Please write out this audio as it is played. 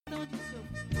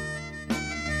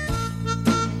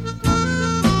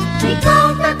Me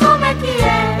conta como é que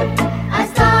é a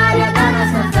história da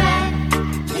nossa fé.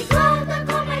 Me conta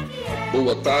como é que é.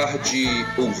 Boa tarde,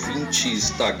 ouvintes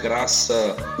da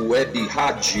Graça Web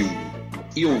Rádio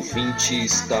e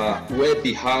ouvintes da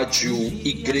Web Rádio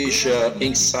Igreja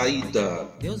em Saída.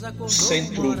 O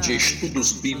Centro de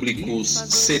Estudos Bíblicos,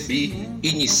 CEBI,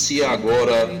 inicia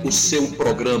agora o seu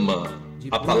programa,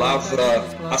 A Palavra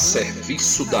a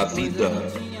Serviço da Vida.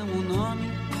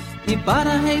 E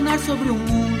para reinar sobre o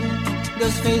mundo,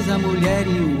 Deus fez a mulher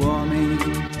e o homem.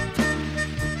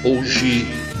 Hoje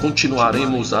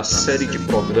continuaremos a série de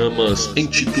programas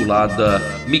intitulada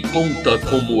Me Conta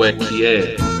Como É Que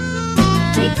É.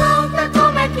 Me conta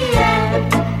como é que é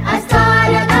a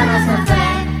história da nossa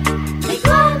fé. Me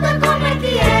conta como é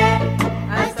que é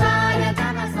a história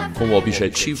da nossa fé. Com o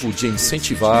objetivo de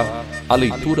incentivar a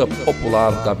leitura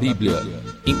popular da Bíblia,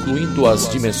 incluindo as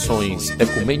dimensões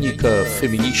ecumênica,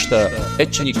 feminista,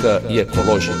 étnica e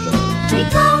ecológica. Me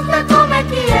conta como é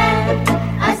que é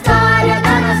a história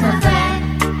da nossa fé.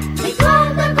 Me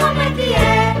conta como é que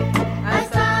é a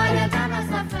história da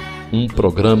nossa fé. Um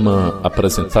programa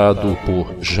apresentado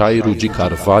por Jairo de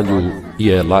Carvalho e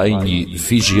Elaine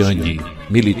Vigiani,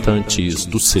 militantes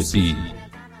do CEBI.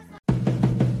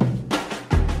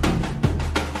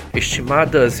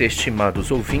 Estimadas e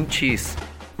estimados ouvintes,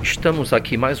 estamos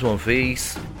aqui mais uma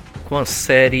vez com a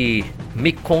série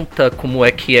Me Conta Como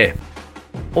É Que É.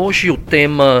 Hoje o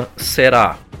tema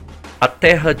será a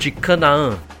terra de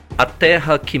Canaã, a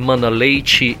terra que mana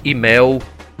leite e mel,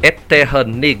 é terra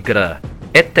negra,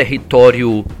 é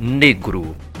território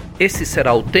negro. Esse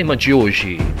será o tema de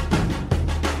hoje.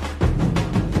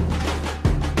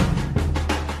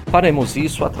 Faremos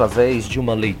isso através de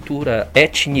uma leitura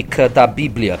étnica da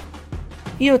Bíblia.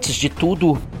 E antes de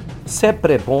tudo,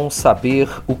 sempre é bom saber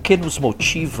o que nos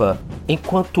motiva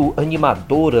enquanto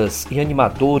animadoras e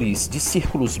animadores de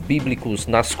círculos bíblicos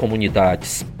nas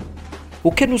comunidades.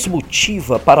 O que nos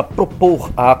motiva para propor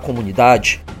à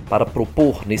comunidade, para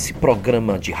propor nesse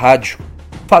programa de rádio,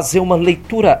 fazer uma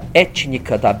leitura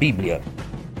étnica da Bíblia?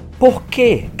 Por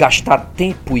que gastar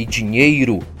tempo e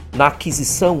dinheiro na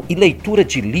aquisição e leitura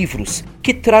de livros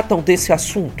que tratam desse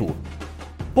assunto?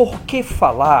 Por que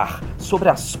falar sobre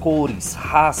as cores,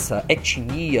 raça,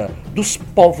 etnia dos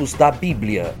povos da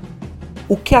Bíblia?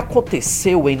 O que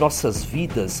aconteceu em nossas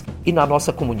vidas e na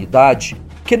nossa comunidade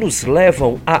que nos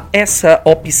levam a essa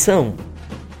opção?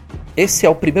 Esse é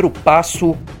o primeiro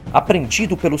passo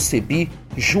aprendido pelo CEBI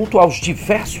junto aos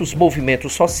diversos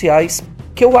movimentos sociais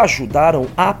que o ajudaram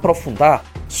a aprofundar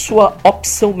sua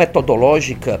opção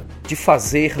metodológica de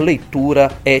fazer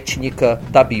leitura étnica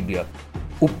da Bíblia.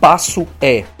 O passo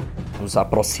é nos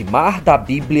aproximar da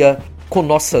Bíblia com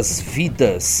nossas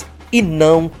vidas e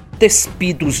não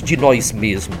despidos de nós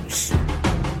mesmos.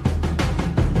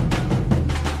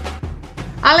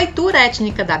 A leitura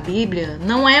étnica da Bíblia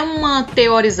não é uma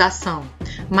teorização,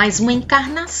 mas uma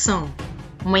encarnação.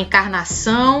 Uma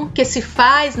encarnação que se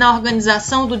faz na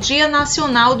organização do Dia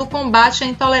Nacional do Combate à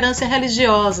Intolerância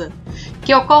Religiosa,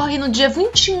 que ocorre no dia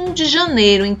 21 de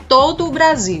janeiro em todo o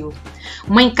Brasil.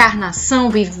 Uma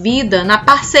encarnação vivida na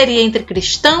parceria entre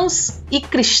cristãos e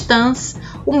cristãs,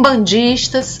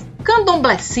 umbandistas,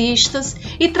 candomblecistas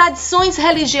e tradições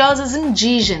religiosas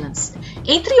indígenas,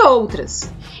 entre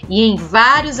outras, e em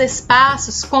vários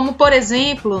espaços, como por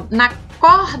exemplo na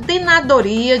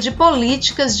Coordenadoria de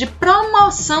Políticas de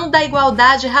Promoção da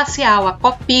Igualdade Racial, a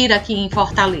COPIRA, aqui em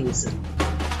Fortaleza.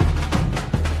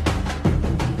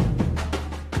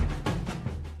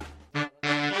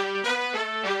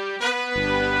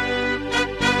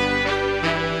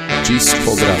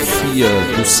 Discografia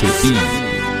do CEBI.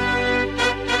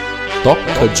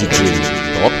 Toca, DJ,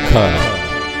 toca!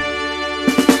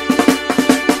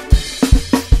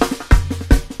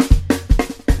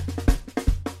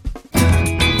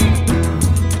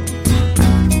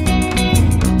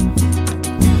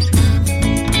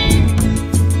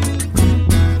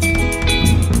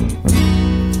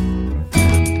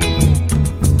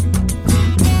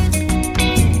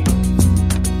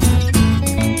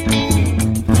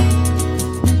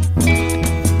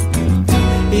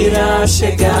 Irá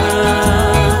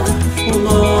chegar um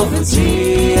novo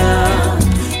dia,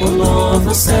 um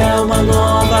novo céu, uma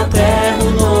nova terra,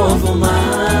 um novo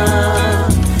mar.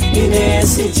 E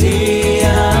nesse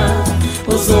dia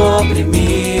os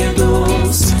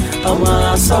oprimidos a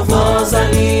uma só voz a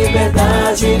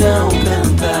liberdade irão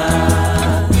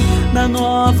cantar. Na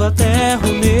nova terra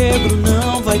o negro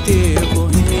não vai ter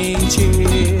corrente,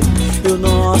 e o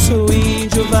nosso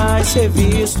índio vai ser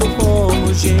visto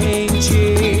como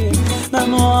gente. Na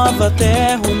nova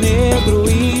terra o negro, o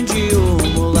índio, o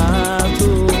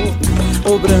mulato,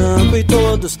 o branco e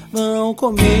todos vão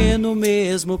comer no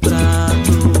mesmo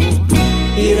prato.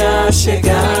 Irá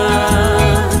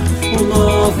chegar um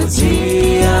novo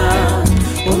dia,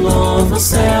 um novo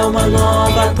céu, uma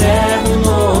nova terra, um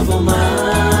novo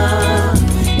mar.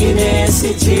 E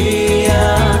nesse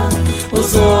dia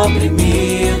os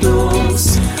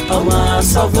oprimidos a uma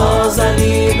só voz a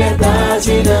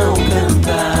liberdade irão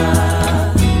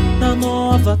cantar. Na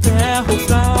nova terra o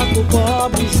fraco, o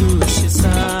pobre,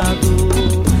 injustiçado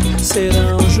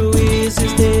serão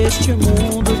juízes deste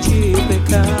mundo de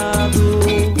pecado.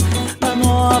 Na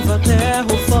nova terra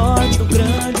o forte, o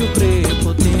grande, o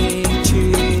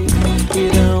prepotente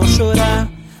irão chorar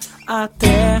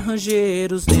até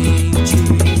ranger os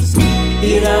dentes.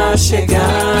 Irá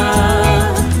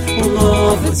chegar um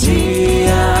novo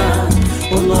dia,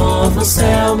 um novo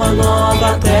céu, uma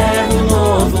nova terra, um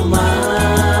novo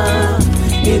mar.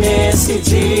 E nesse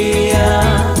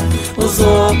dia os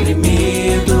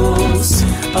oprimidos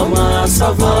a uma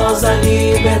só voz a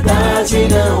liberdade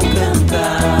irão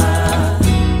cantar.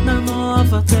 Na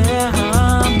nova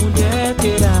terra a mulher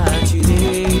terá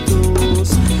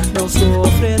direitos, não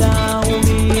sofrerá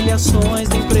humilhações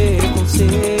nem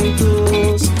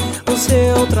preconceitos. O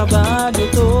seu trabalho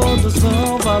todos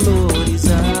vão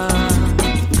valorizar,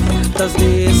 das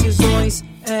decisões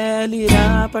ela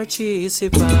irá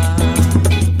participar.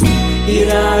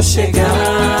 Irá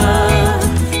chegar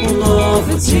um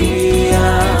novo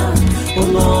dia, um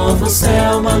novo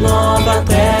céu, uma nova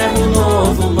terra, um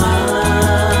novo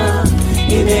mar.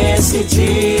 E nesse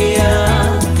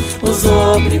dia os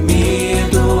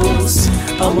oprimidos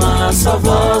a uma só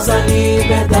voz a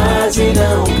liberdade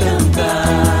irão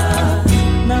cantar.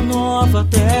 Na nova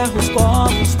terra os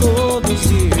povos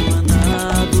todos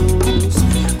irmanados,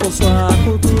 com sua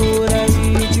cultura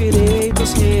e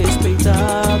direitos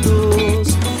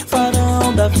respeitados,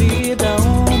 farão da vida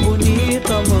um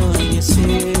bonito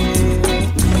amanhecer,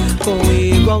 com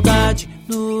igualdade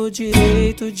no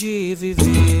direito de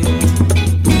viver.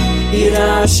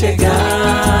 Irá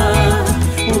chegar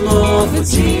um novo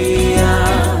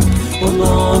dia, um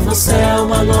novo céu,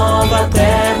 uma nova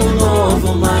terra, um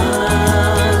novo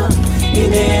mar. E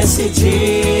nesse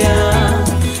dia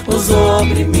os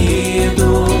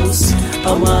oprimidos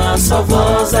a uma só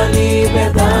voz a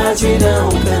liberdade irão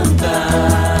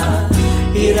cantar.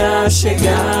 Irá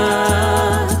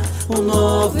chegar um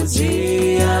novo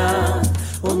dia,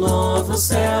 um novo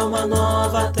céu, uma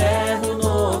nova terra, um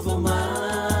novo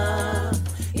mar.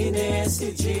 E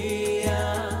nesse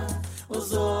dia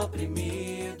os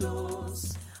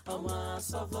oprimidos a uma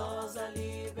só voz a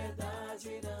liberdade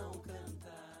irão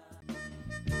cantar.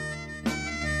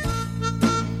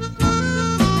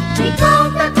 Me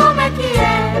conta como é que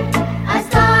é a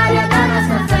história da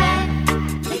nossa fé.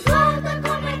 Me conta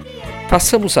como é que é.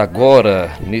 Passamos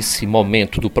agora, nesse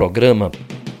momento do programa,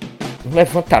 um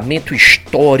levantamento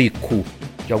histórico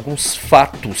de alguns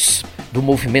fatos do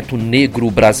movimento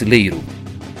negro brasileiro.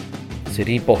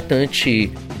 Seria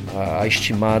importante a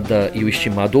estimada e o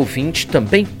estimado ouvinte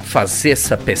também fazer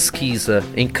essa pesquisa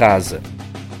em casa.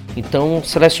 Então,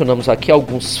 selecionamos aqui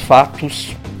alguns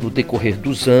fatos no decorrer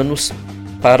dos anos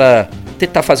para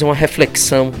tentar fazer uma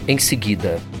reflexão em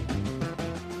seguida.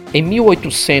 Em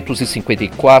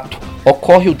 1854,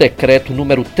 ocorre o decreto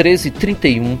número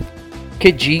 1331,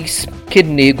 que diz que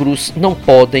negros não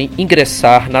podem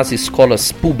ingressar nas escolas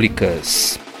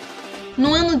públicas.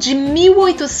 No ano de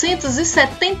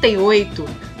 1878,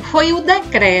 foi o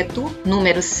decreto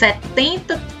número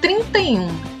 7031,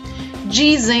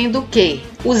 dizendo que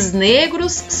os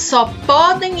negros só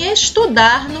podem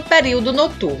estudar no período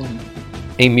noturno.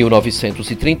 Em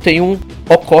 1931,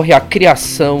 ocorre a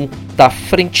criação da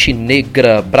Frente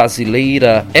Negra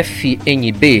Brasileira,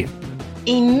 FNB.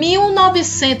 Em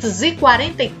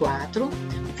 1944,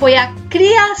 foi a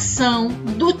criação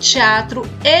do Teatro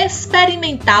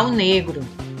Experimental Negro.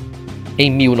 Em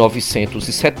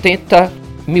 1970,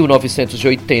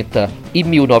 1980 e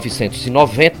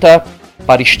 1990,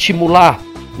 para estimular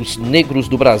os negros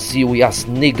do Brasil e as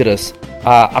negras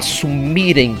a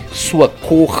assumirem sua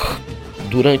cor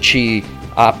durante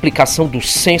a aplicação do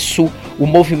censo, o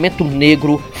movimento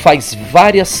negro faz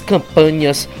várias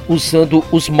campanhas usando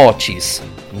os motes: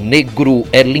 negro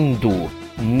é lindo,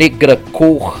 negra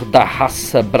cor da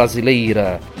raça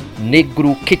brasileira,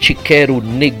 negro que te quero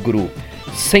negro,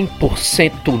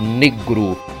 100%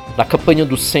 negro. Na campanha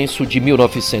do censo de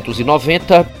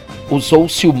 1990,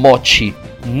 usou-se o mote: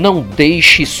 não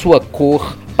deixe sua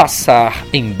cor passar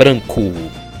em branco.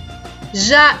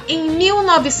 Já em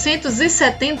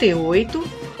 1978,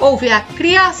 houve a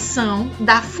criação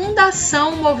da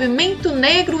Fundação Movimento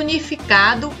Negro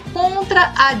Unificado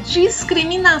contra a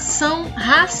Discriminação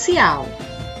Racial.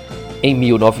 Em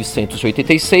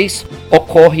 1986,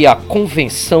 ocorre a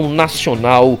Convenção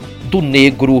Nacional do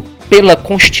Negro pela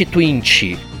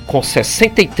Constituinte, com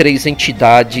 63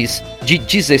 entidades de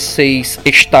 16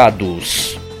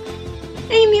 estados.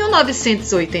 Em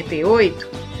 1988,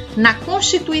 na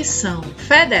Constituição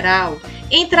Federal,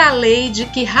 entra a lei de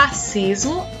que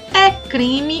racismo é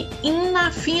crime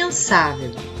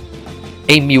inafiançável.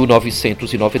 Em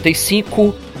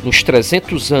 1995, nos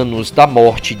 300 anos da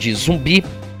morte de Zumbi,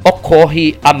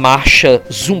 ocorre a Marcha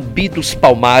Zumbi dos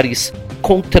Palmares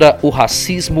contra o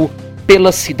racismo,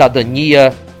 pela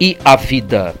cidadania e a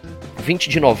vida. 20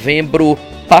 de novembro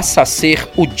passa a ser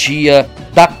o Dia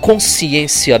da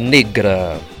Consciência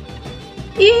Negra.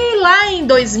 E lá em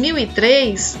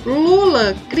 2003,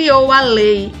 Lula criou a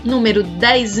Lei número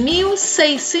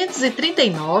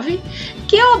 10.639,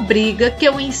 que obriga que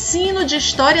o ensino de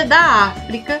História da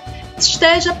África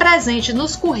esteja presente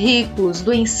nos currículos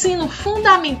do ensino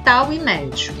fundamental e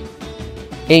médio.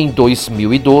 Em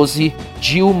 2012,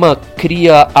 Dilma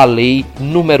cria a Lei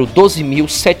número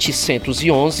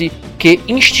 12.711, que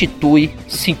institui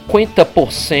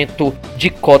 50% de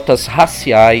cotas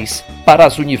raciais para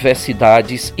as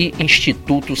universidades e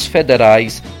institutos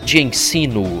federais de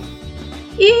ensino.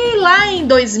 E lá em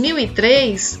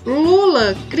 2003,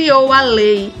 Lula criou a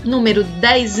Lei número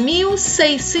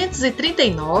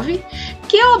 10.639,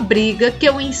 que obriga que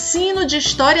o ensino de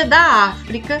História da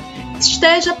África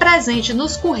esteja presente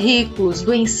nos currículos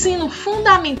do ensino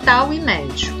fundamental e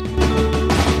médio.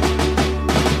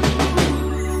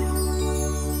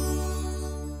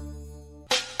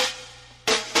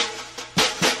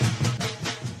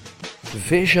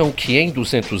 Vejam que em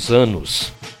 200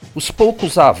 anos, os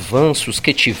poucos avanços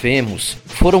que tivemos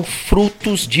foram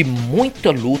frutos de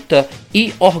muita luta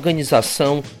e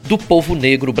organização do povo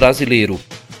negro brasileiro.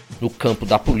 No campo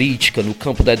da política, no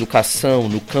campo da educação,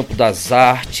 no campo das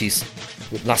artes,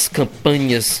 nas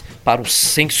campanhas para o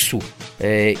censo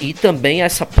e também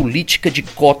essa política de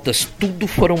cotas, tudo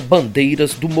foram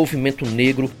bandeiras do movimento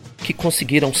negro que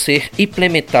conseguiram ser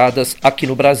implementadas aqui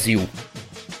no Brasil.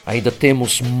 Ainda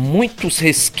temos muitos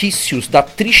resquícios da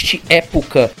triste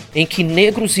época em que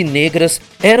negros e negras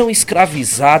eram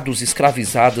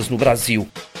escravizadas no Brasil.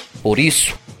 Por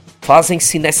isso,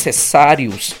 fazem-se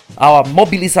necessários a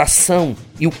mobilização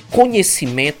e o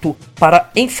conhecimento para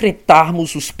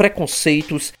enfrentarmos os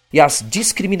preconceitos e as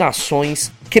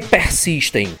discriminações que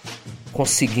persistem,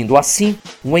 conseguindo assim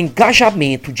um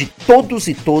engajamento de todos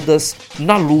e todas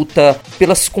na luta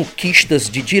pelas conquistas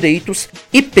de direitos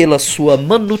e pela sua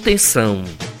manutenção.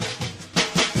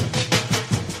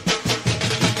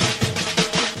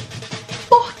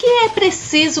 Por que é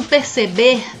preciso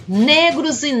perceber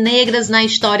negros e negras na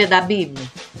história da Bíblia?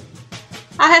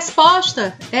 A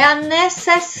resposta é a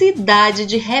necessidade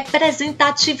de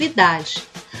representatividade,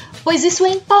 pois isso é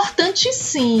importante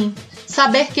sim.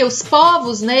 Saber que os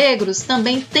povos negros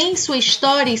também têm sua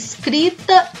história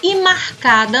escrita e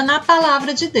marcada na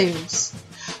Palavra de Deus.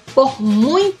 Por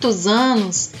muitos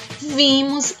anos,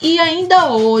 vimos e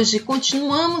ainda hoje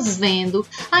continuamos vendo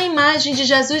a imagem de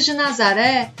Jesus de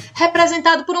Nazaré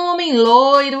representado por um homem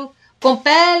loiro, com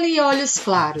pele e olhos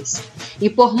claros. E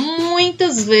por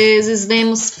muitas vezes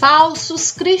vemos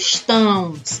falsos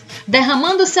cristãos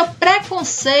derramando seu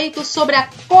preconceito sobre a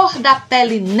cor da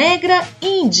pele negra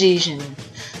e indígena,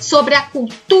 sobre a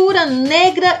cultura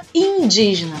negra e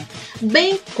indígena,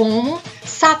 bem como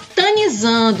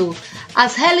satanizando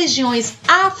as religiões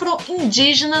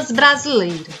afro-indígenas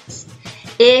brasileiras.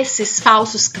 Esses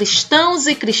falsos cristãos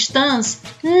e cristãs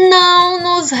não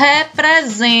nos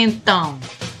representam.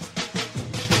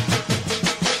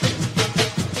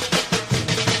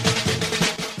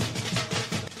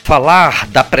 Falar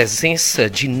da presença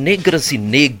de negras e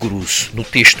negros no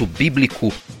texto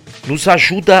bíblico nos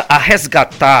ajuda a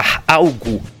resgatar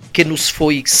algo que nos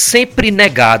foi sempre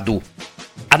negado,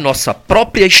 a nossa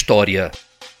própria história.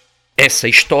 Essa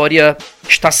história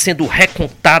está sendo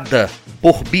recontada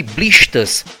por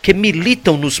biblistas que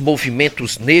militam nos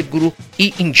movimentos negro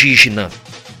e indígena,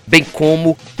 bem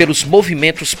como pelos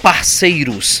movimentos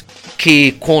parceiros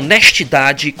que, com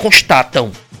honestidade,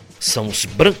 constatam: são os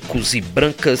brancos e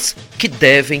brancas que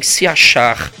devem se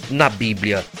achar na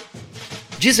Bíblia.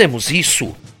 Dizemos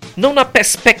isso não na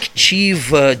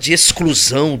perspectiva de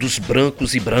exclusão dos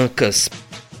brancos e brancas,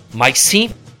 mas sim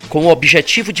com o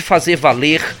objetivo de fazer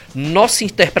valer nossa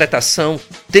interpretação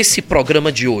desse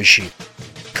programa de hoje.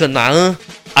 Canaã,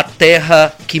 a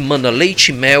terra que mana leite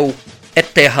e mel, é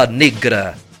terra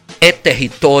negra, é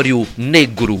território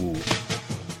negro.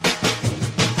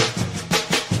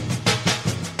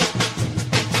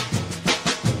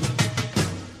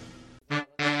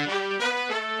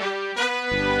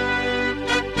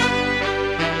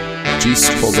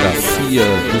 Discografia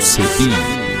do Cebi.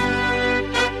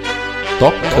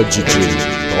 Toca, DJ,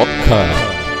 toca.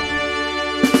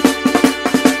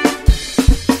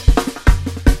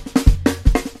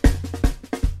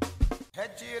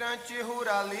 Retirante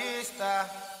ruralista,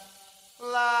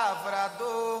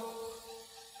 lavrador,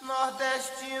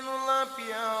 nordestino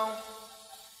lampião,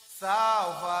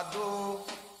 Salvador,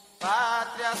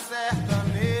 pátria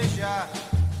sertaneja,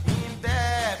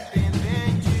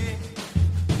 independente,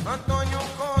 Antônio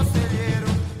Conselheiro,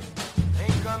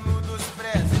 em Canudos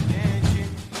presidente,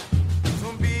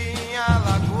 Zumbi em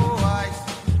Alagoas,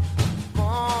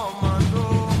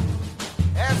 comandou,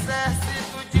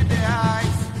 exército de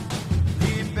ideais,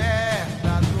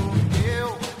 libertador,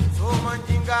 eu sou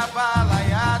mandinga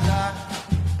balaiada,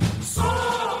 sou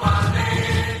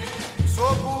mané,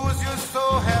 sou búzios,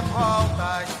 sou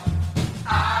revoltas,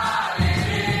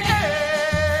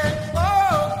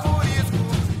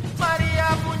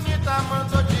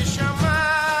 mandou te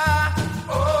chamar,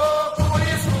 oh, por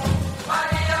isso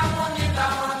Maria Bonita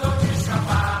mandou te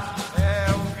chamar.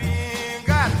 É o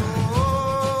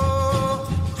vingador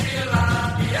de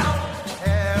Lampião,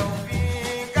 é o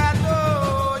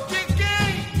vingador de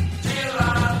quem? De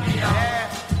Lampião. É,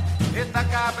 eita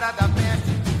cabra da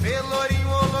peste, Pelourinho,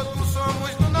 Olotu,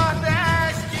 somos do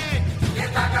Nordeste.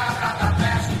 Eita cabra da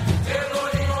peste,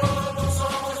 Pelourinho, Olotu,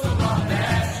 somos do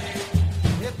Nordeste.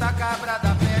 Eita cabra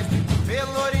da peste,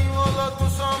 Pelourinho, Olotu,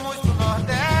 somos do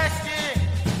Nordeste.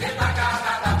 Eita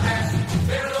cabra da peste,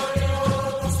 Pelourinho,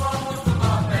 Olotu, somos do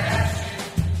Nordeste.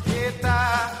 Eita,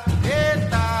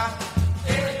 eita,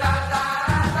 eita,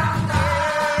 taratata.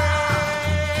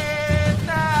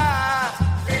 Eita,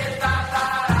 eita,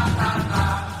 taratata.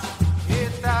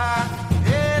 Eita,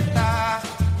 eita,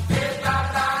 eita,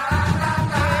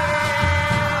 taratata.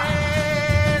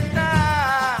 Eita,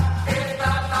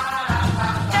 eita,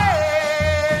 taratata.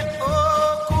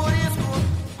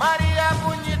 Maria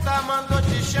Bonita mandou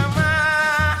te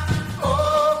chamar,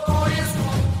 oh, por isso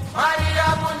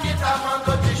Maria Bonita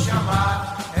mandou te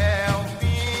chamar. É o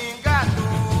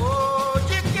vingador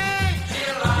de quem? De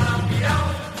Lampião.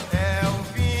 É o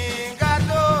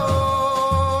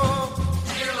vingador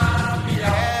de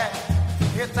Lampião. É,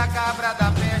 eita cabra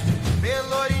da peste,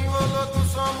 Pelourinho, Olotu,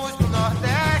 somos do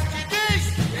Nordeste. Diz!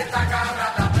 Eita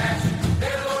cabra da peste,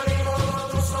 Pelourinho,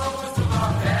 Olotu, somos do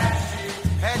Nordeste.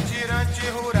 Retirante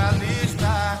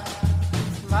ruralista,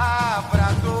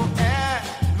 lavrador, é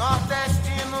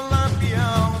nordestino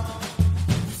lampião,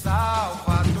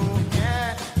 Salvador,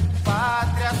 é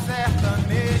pátria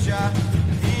sertaneja,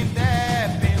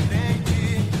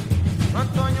 independente,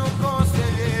 Antônio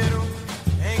Conselheiro,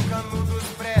 em Canudos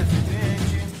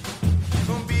presidente,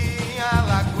 Zumbi em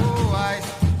Alagoas,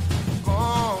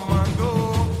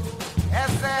 comandou,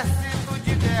 exército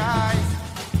de ideais,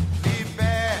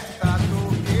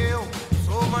 libertador, eu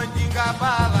sou mandinga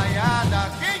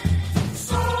balaiada. Quem?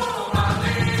 Sou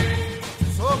mané,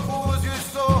 sou búzios,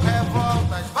 sou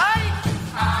revoltas. Vai!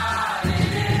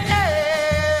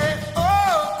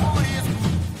 Oh, por isso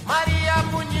Maria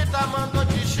Bonita mandou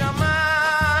te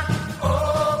chamar.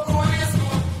 Oh, por isso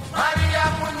Maria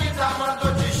Bonita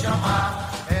mandou te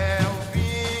chamar. É o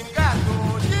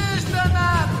vingador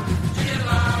desdanado de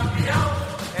Lampião.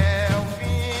 É o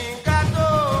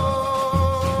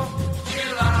vingador de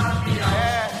Lampião.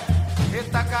 É,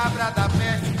 eita cabra da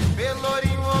peste,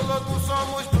 Pelourinho, Olotu,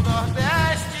 somos do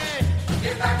Nordeste.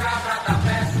 Eita cabra da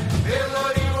peste,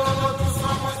 Pelourinho, Olotu,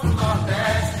 somos do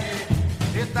Nordeste.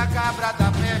 Eita cabra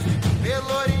da peste,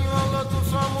 Pelourinho, Olotu,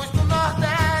 somos do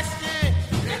Nordeste.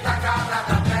 Eita cabra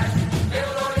da peste,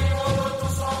 Pelourinho, Olotu,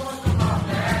 somos do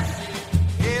Nordeste.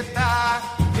 Eita,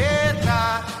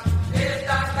 eita,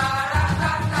 eita,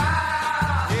 taratata.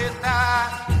 Eita,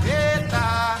 eita,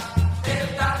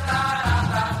 eita,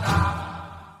 taratata.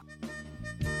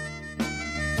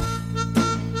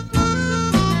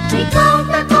 Me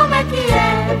conta como é que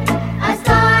é a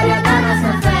história da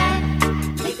nossa fé.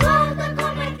 Me conta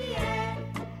como é que é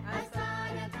a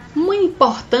história da... Uma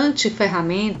importante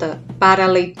ferramenta para a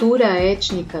leitura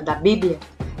étnica da Bíblia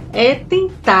é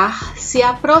tentar se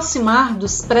aproximar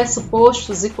dos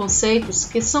pressupostos e conceitos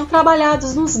que são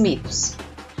trabalhados nos mitos.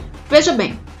 Veja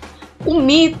bem, o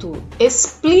mito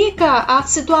explica a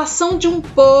situação de um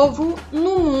povo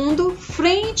no mundo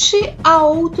frente a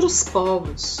outros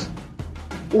povos.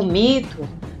 O mito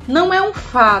não é um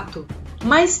fato,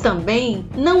 mas também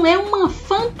não é uma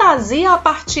fantasia a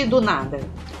partir do nada.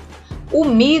 O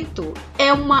mito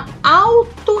é uma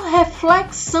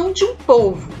autorreflexão de um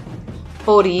povo.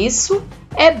 Por isso,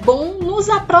 é bom nos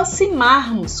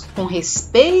aproximarmos com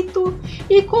respeito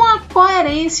e com a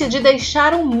coerência de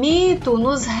deixar o mito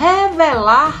nos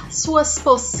revelar suas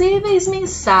possíveis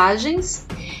mensagens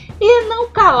e não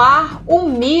calar o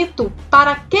mito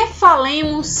para que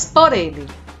falemos por ele.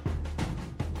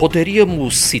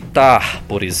 Poderíamos citar,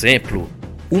 por exemplo,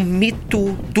 o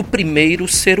mito do primeiro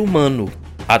ser humano,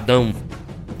 Adão,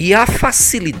 e a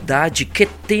facilidade que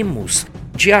temos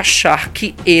de achar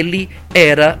que ele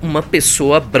era uma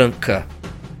pessoa branca.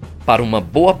 Para uma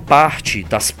boa parte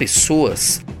das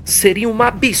pessoas, seria um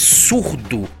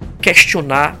absurdo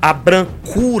questionar a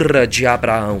brancura de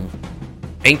Abraão.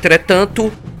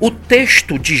 Entretanto, o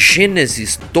texto de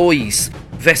Gênesis 2,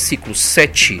 versículo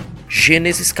 7,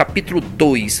 Gênesis capítulo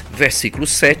 2, versículo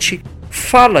 7,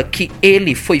 fala que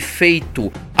ele foi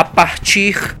feito a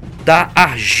partir da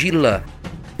argila,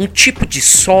 um tipo de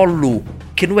solo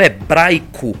que no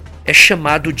hebraico é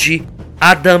chamado de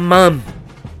Adamam.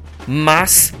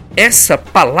 Mas essa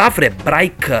palavra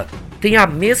hebraica tem a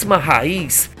mesma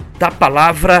raiz da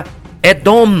palavra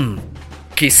Edom,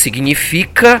 que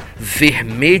significa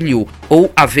vermelho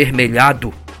ou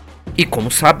avermelhado. E como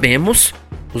sabemos,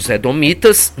 os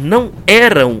edomitas não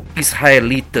eram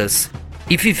israelitas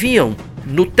e viviam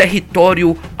no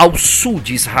território ao sul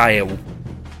de Israel.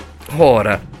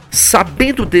 Ora,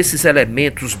 sabendo desses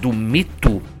elementos do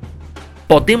mito,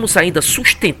 podemos ainda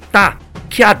sustentar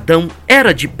que Adão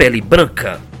era de pele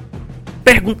branca?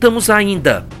 Perguntamos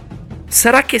ainda,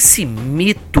 será que esse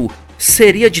mito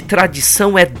seria de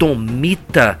tradição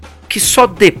edomita, que só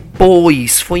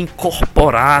depois foi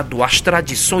incorporado às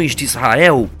tradições de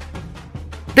Israel?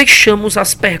 Deixamos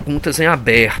as perguntas em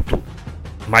aberto,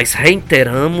 mas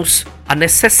reiteramos a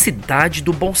necessidade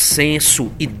do bom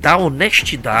senso e da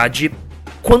honestidade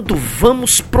quando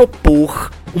vamos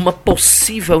propor uma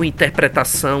possível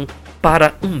interpretação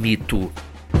para um mito.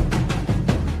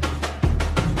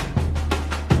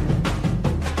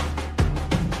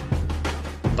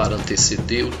 Para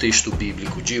anteceder o texto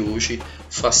bíblico de hoje,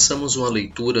 façamos uma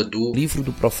leitura do livro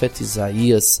do profeta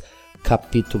Isaías,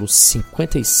 capítulo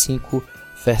 55,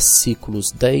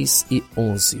 versículos 10 e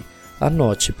 11.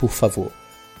 Anote, por favor.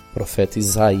 Profeta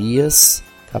Isaías,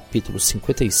 capítulo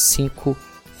 55,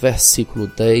 versículo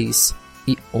 10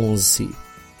 e 11.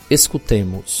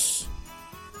 Escutemos.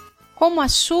 Como a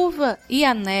chuva e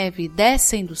a neve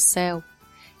descem do céu,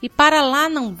 e para lá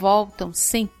não voltam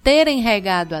sem terem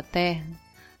regado a terra,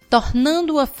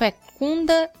 tornando-a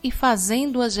fecunda e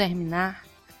fazendo-a germinar,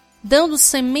 dando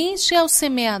semente ao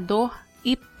semeador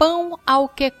e pão ao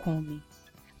que come.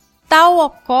 Tal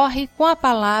ocorre com a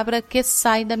palavra que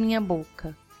sai da minha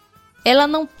boca. Ela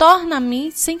não torna a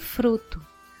mim sem fruto,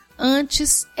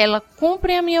 antes ela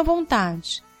cumpre a minha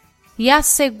vontade e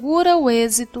assegura o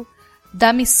êxito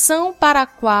da missão para a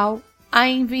qual a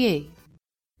enviei.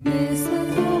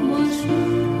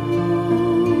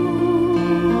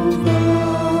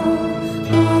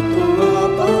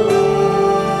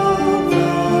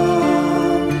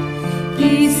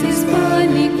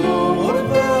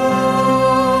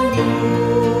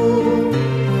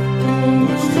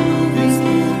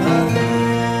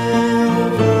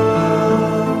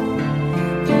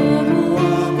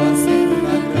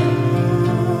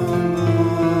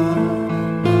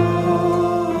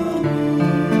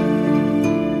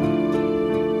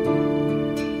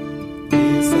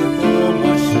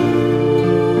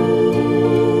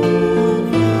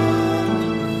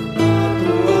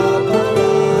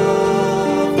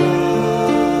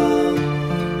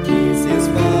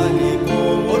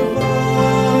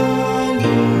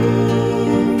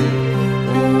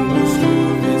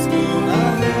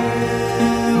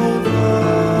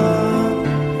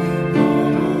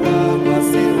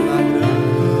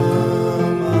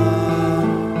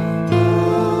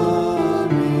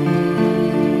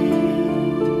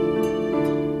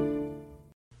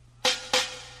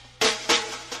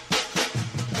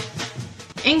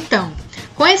 Então,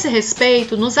 com esse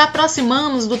respeito, nos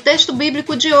aproximamos do texto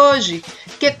bíblico de hoje,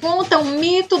 que conta o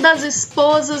mito das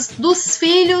esposas dos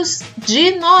filhos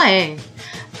de Noé,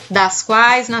 das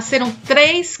quais nasceram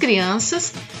 3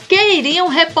 crianças que iriam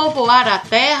repovoar a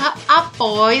terra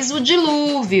após o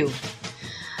dilúvio.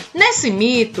 Nesse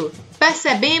mito,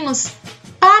 percebemos,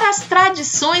 para as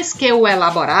tradições que o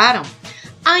elaboraram,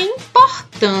 a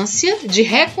importância de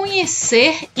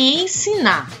reconhecer e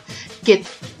ensinar que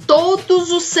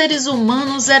todos os seres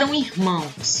humanos eram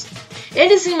irmãos.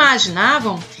 Eles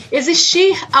imaginavam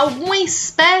existir alguma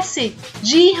espécie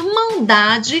de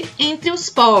irmandade entre os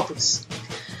povos.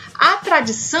 A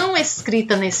tradição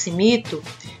escrita nesse mito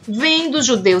vem dos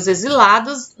judeus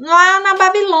exilados lá na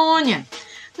Babilônia,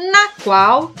 na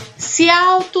qual se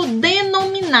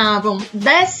autodenominavam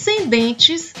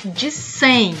descendentes de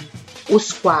Sem,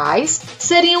 os quais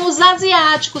seriam os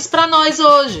asiáticos para nós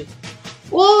hoje.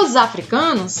 Os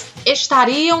africanos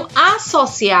estariam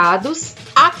associados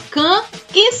a Cã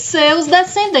e seus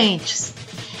descendentes,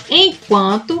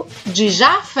 enquanto de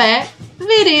Jafé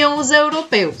viriam os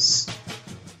europeus.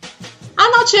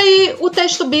 Anote aí o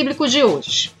texto bíblico de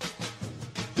hoje.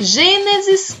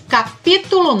 Gênesis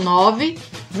capítulo 9,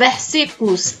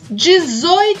 versículos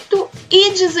 18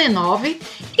 e 19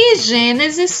 e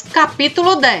Gênesis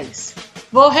capítulo 10.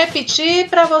 Vou repetir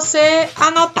para você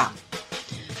anotar.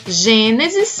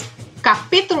 Gênesis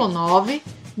capítulo 9,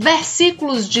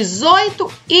 versículos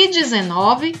 18 e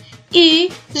 19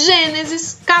 e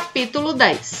Gênesis capítulo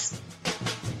 10.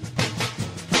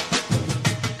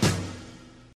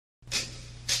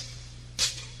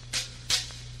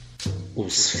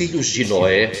 Os filhos de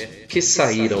Noé que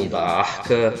saíram da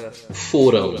arca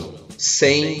foram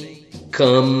Sem,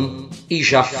 Cam e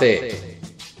Jafé.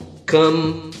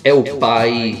 Cam é o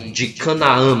pai de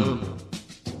Canaã.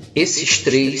 Esses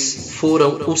três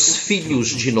foram os filhos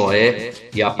de Noé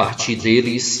e a partir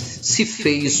deles se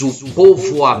fez o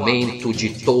povoamento de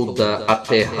toda a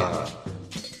terra.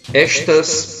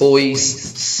 Estas, pois,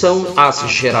 são as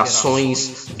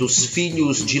gerações dos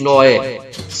filhos de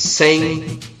Noé,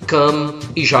 Sem, Cam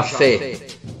e Jafé.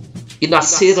 E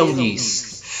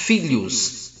nasceram-lhes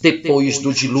filhos depois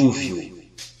do dilúvio.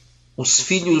 Os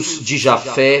filhos de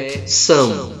Jafé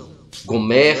são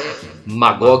Gomer,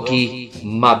 Magog,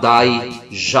 Madai,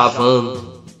 Javã,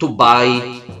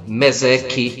 Tubai,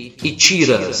 Meseque e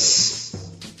Tiras.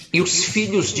 E os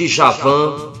filhos de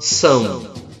Javã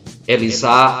são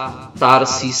Elisá,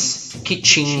 Tarsis,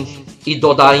 Quitim e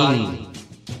Dodaim.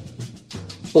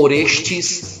 Por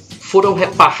estes foram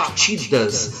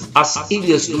repartidas as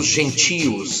ilhas dos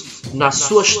gentios nas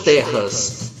suas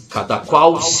terras, cada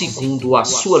qual segundo a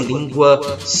sua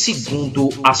língua, segundo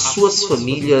as suas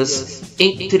famílias,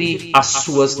 entre as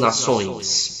suas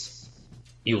nações.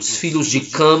 E os filhos de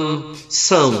Cam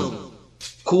são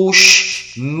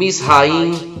Cush,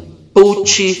 Misraim,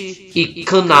 Put e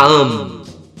Canaã.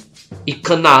 E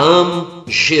Canaã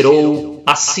gerou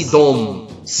a Sidom,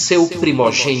 seu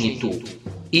primogênito,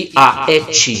 e a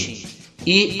Ete,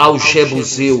 e ao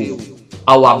Jebuseu,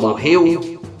 ao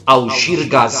Amorreu, ao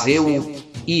Girgazeu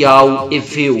e ao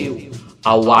Eveu,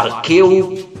 ao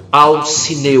Arqueu, ao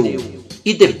Sineu,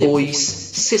 e depois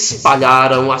se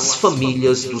espalharam as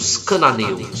famílias dos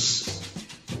cananeus.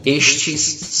 Estes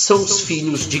são os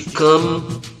filhos de Cam,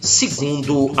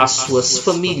 segundo as suas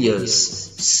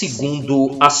famílias,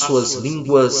 segundo as suas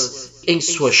línguas, em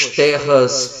suas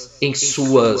terras, em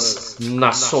suas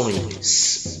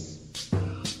nações.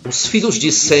 Os filhos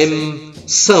de Sem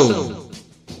são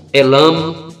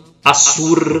Elam,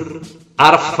 Assur,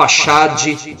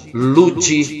 Arfaxade,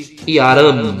 Lud e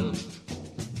Aram.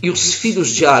 E os filhos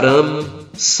de Aram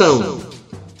são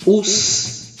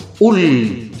Us, Ul,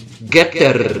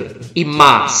 Geter e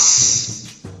Mas.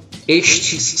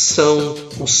 Estes são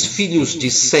os filhos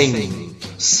de Sem,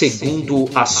 segundo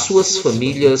as suas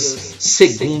famílias,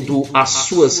 segundo as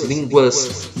suas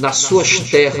línguas, nas suas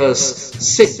terras,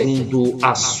 segundo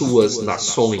as suas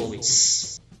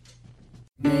nações.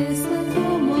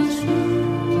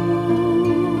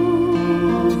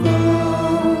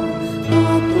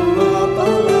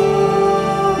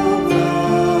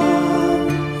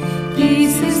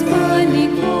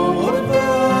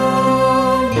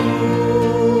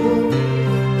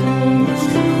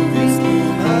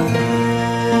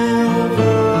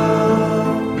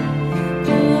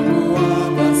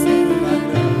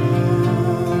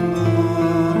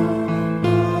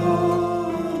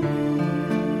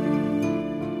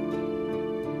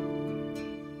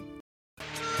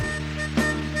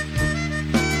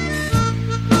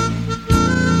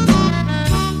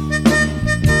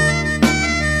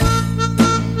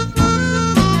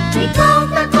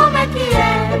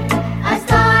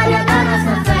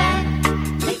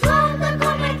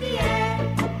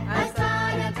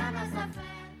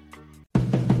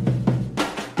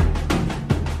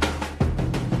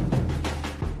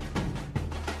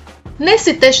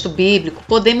 Nesse texto bíblico,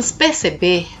 podemos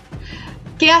perceber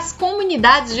que as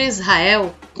comunidades de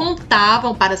Israel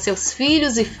contavam para seus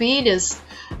filhos e filhas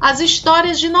as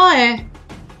histórias de Noé.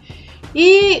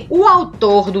 E o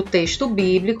autor do texto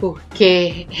bíblico,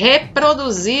 que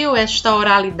reproduziu esta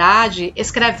oralidade,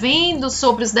 escrevendo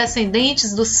sobre os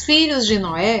descendentes dos filhos de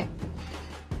Noé,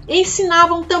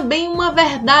 ensinavam também uma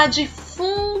verdade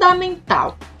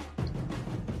fundamental.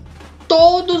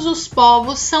 Todos os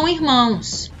povos são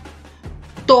irmãos.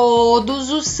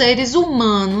 todos os seres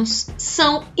humanos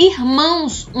são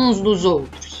irmãos uns dos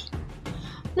outros.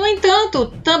 No entanto,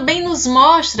 também nos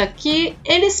mostra que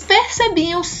eles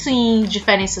percebiam sim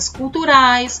diferenças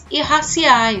culturais e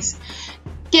raciais,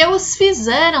 que os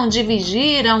fizeram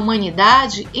dividir a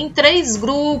humanidade em 3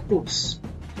 grupos.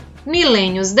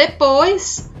 Milênios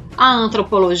depois, a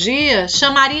antropologia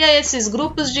chamaria esses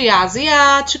grupos de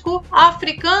asiático,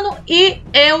 africano e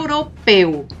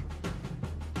europeu.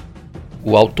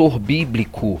 O autor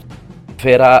bíblico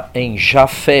verá em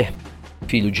Jafé,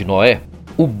 filho de Noé,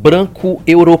 o branco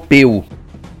europeu,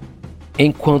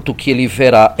 enquanto que ele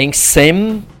verá em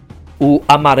Sem o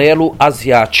amarelo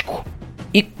asiático,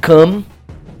 e Cam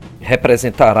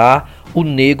representará o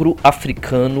negro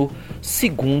africano,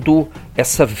 segundo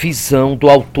essa visão do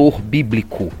autor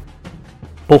bíblico.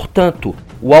 Portanto,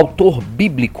 o autor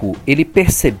bíblico ele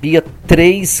percebia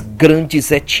 3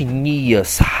 grandes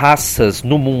etnias, raças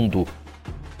no mundo.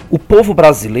 O povo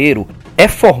brasileiro é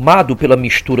formado pela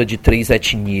mistura de 3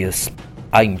 etnias: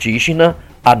 a indígena,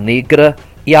 a negra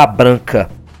e a branca,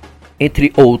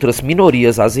 entre outras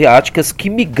minorias asiáticas que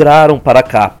migraram para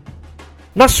cá.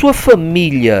 Na sua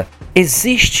família,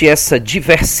 existe essa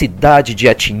diversidade de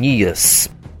etnias?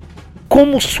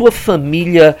 Como sua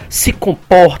família se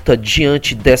comporta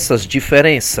diante dessas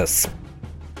diferenças?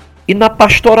 E na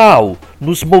pastoral,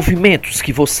 nos movimentos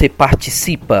que você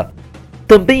participa,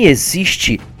 também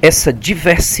existe essa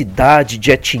diversidade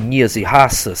de etnias e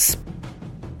raças?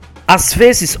 Às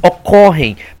vezes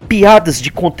ocorrem piadas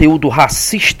de conteúdo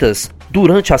racistas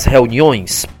durante as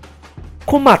reuniões.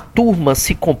 Como a turma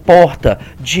se comporta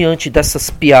diante dessas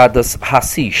piadas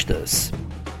racistas?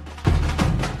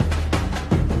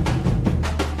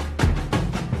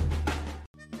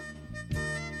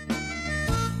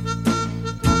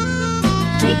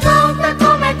 Me conta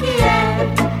como é que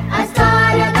é a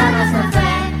história da nossa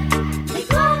fé. Me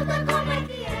conta como é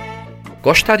que é.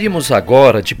 Gostaríamos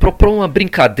agora de propor uma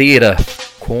brincadeira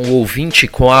com o ouvinte,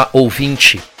 com a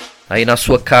ouvinte, aí na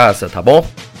sua casa, tá bom?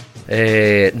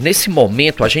 Nesse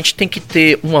momento a gente tem que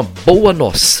ter uma boa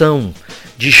noção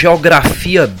de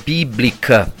geografia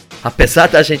bíblica. Apesar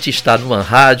da gente estar numa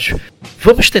rádio,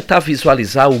 vamos tentar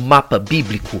visualizar o mapa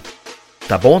bíblico,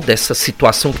 tá bom? Dessa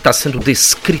situação que está sendo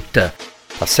descrita,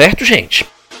 tá certo, gente?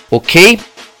 Ok?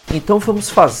 Então vamos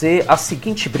fazer a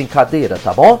seguinte brincadeira,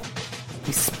 tá bom?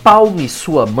 Espalme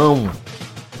sua mão,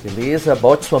 beleza?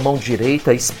 Bote sua mão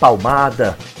direita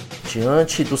espalmada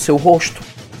diante do seu rosto,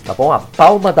 tá bom? A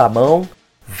palma da mão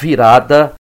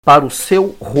virada para o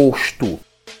seu rosto,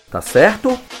 tá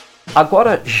certo?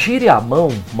 Agora gire a mão,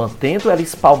 mantendo ela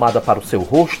espalmada para o seu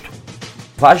rosto.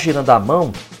 Vá girando a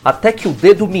mão até que o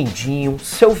dedo mindinho,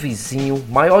 seu vizinho,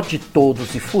 maior de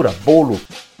todos e fura-bolo,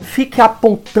 fique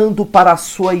apontando para a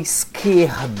sua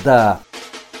esquerda.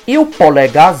 E o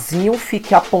polegarzinho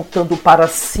fique apontando para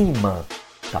cima,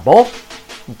 tá bom?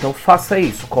 Então faça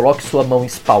isso, coloque sua mão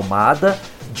espalmada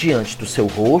diante do seu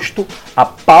rosto, a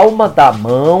palma da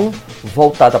mão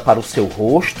voltada para o seu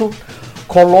rosto,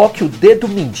 coloque o dedo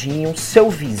mindinho, seu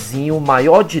vizinho,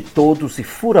 maior de todos e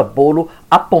fura-bolo,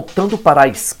 apontando para a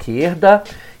esquerda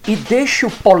e deixe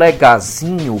o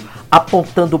polegarzinho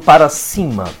apontando para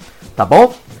cima, tá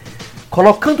bom?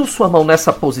 Colocando sua mão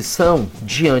nessa posição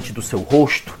diante do seu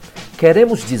rosto,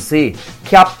 queremos dizer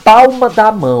que a palma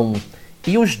da mão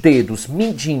e os dedos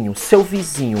mindinho, seu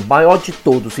vizinho, maior de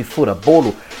todos e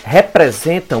fura-bolo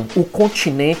representam o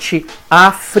continente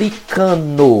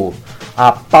africano.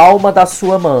 A palma da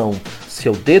sua mão,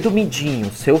 seu dedo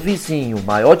mindinho, seu vizinho,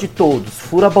 maior de todos,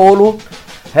 fura-bolo,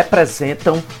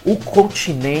 representam o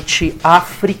continente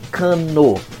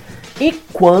africano.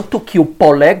 Enquanto que o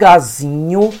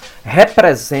polegarzinho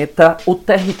representa o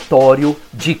território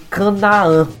de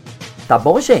Canaã. Tá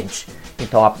bom, gente?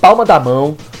 Então a palma da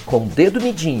mão com o dedo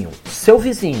mindinho, seu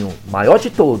vizinho, maior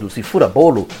de todos e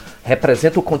fura-bolo,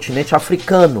 representa o continente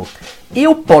africano. E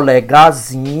o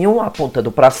polegarzinho,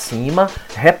 apontando para cima,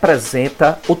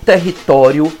 representa o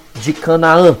território de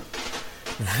Canaã.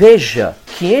 Veja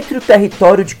que entre o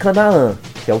território de Canaã,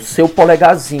 que é o seu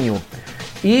polegarzinho,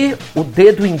 e o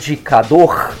dedo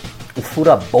indicador, o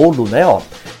fura-bolo, né, ó.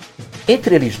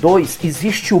 Entre eles dois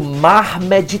existe o mar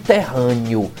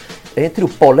Mediterrâneo. Entre o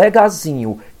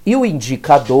polegarzinho e o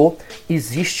indicador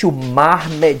existe o mar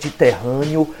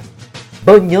Mediterrâneo,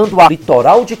 banhando o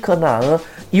litoral de Canaã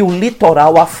e o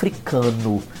litoral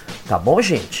africano. Tá bom,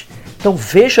 gente? Então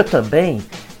veja também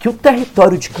que o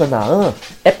território de Canaã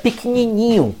é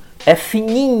pequenininho, é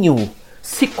fininho,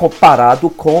 se comparado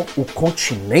com o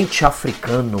continente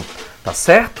africano, tá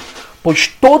certo? Pois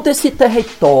todo esse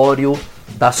território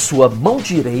da sua mão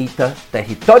direita,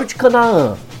 território de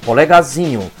Canaã,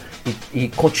 polegarzinho, e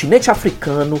continente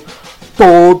africano,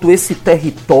 todo esse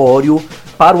território,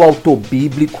 para o autor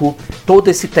bíblico, todo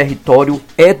esse território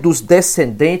é dos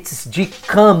descendentes de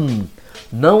Cam.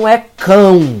 Não é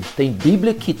Cão. Tem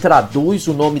Bíblia que traduz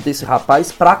o nome desse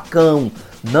rapaz para Cão.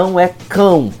 Não é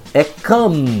Cão, é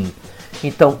Cam.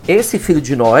 Então, esse filho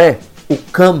de Noé, o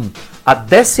Cam, a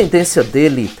descendência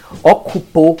dele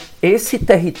ocupou esse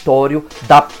território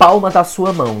da palma da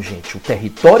sua mão, gente. O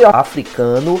território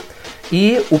africano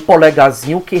e o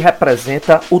polegarzinho que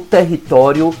representa o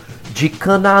território de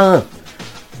Canaã.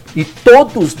 E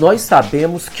todos nós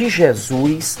sabemos que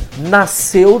Jesus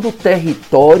nasceu no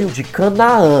território de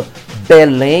Canaã.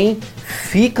 Belém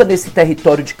fica nesse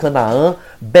território de Canaã.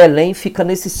 Belém fica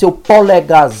nesse seu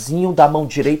polegarzinho da mão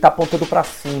direita apontando para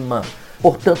cima.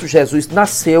 Portanto, Jesus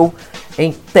nasceu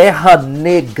em terra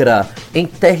negra, em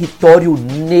território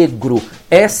negro.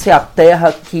 Essa é a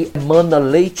terra que emana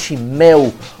leite e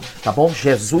mel, tá bom?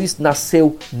 Jesus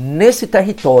nasceu nesse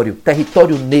território,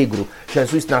 território negro.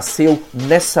 Jesus nasceu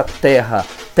nessa terra,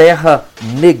 terra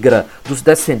negra, dos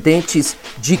descendentes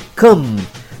de Cam.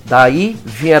 Daí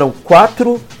vieram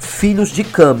 4 filhos de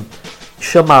Cam,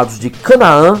 chamados de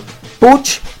Canaã,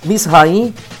 Put,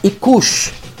 Misraim e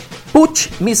Cush.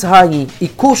 Put, Misraim e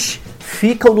Cush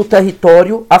ficam no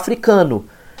território africano.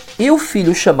 E o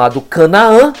filho chamado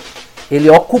Canaã, ele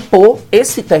ocupou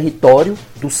esse território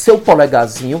do seu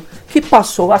polegarzinho, que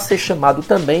passou a ser chamado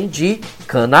também de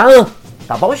Canaã.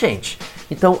 Tá bom, gente?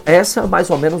 Então, essa é mais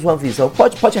ou menos uma visão.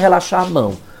 Pode relaxar a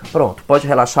mão. Pronto, pode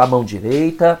relaxar a mão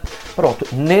direita. Pronto,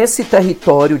 nesse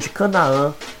território de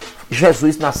Canaã,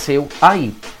 Jesus nasceu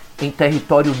aí, em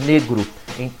território negro,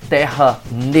 em terra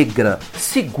negra,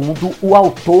 segundo o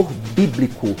autor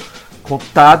bíblico,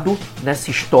 contado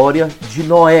nessa história de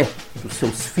Noé, dos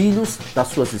seus filhos, das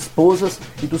suas esposas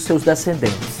e dos seus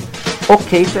descendentes.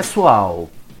 Ok, pessoal?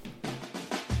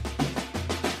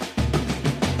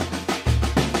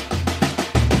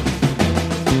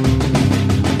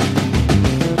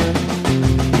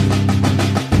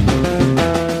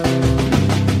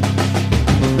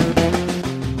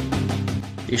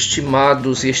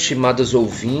 Estimados e estimadas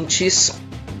ouvintes,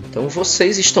 então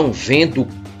vocês estão vendo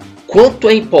quanto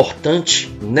é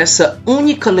importante nessa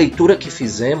única leitura que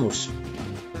fizemos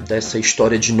dessa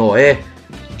história de Noé,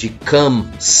 de Cam,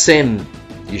 Sem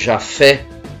e Jafé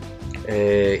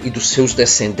e dos seus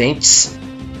descendentes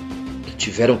que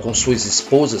tiveram com suas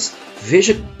esposas.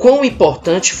 Veja quão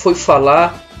importante foi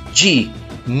falar de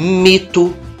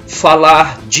mito,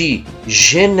 falar de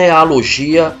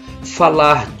genealogia,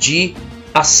 falar de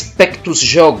aspectos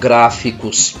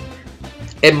geográficos.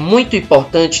 É muito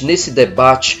importante nesse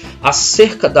debate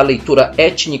acerca da leitura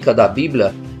étnica da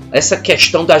Bíblia essa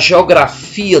questão da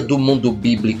geografia do mundo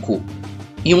bíblico.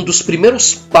 E um dos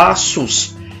primeiros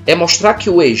passos é mostrar que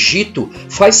o Egito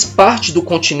faz parte do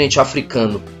continente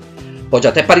africano. Pode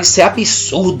até parecer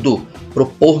absurdo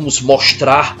propormos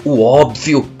mostrar o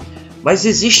óbvio, mas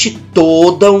existe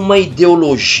toda uma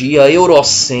ideologia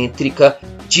eurocêntrica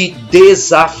de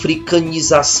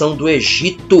desafricanização do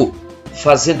Egito,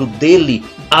 fazendo dele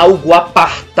algo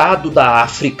apartado da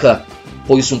África,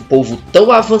 pois um povo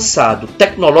tão avançado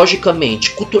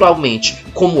tecnologicamente, culturalmente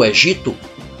como o Egito,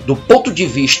 do ponto de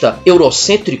vista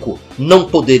eurocêntrico, não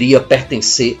poderia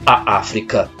pertencer à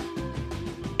África.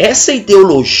 Essa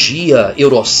ideologia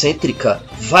eurocêntrica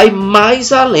vai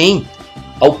mais além,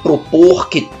 ao propor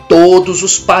que todos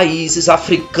os países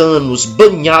africanos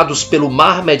banhados pelo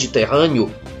mar Mediterrâneo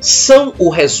são o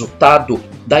resultado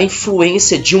da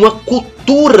influência de uma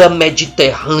cultura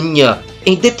mediterrânea,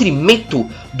 em detrimento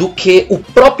do que o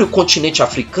próprio continente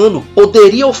africano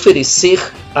poderia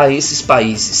oferecer a esses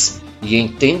países. E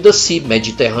entenda-se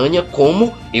Mediterrânea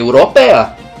como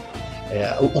europeia.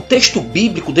 O texto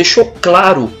bíblico deixou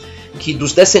claro que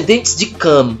dos descendentes de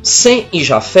Cam, Sem e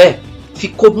Jafé,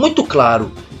 ficou muito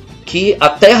claro que a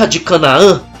terra de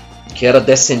Canaã, que era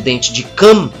descendente de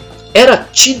Cam, era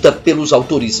tida pelos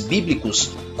autores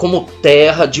bíblicos como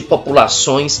terra de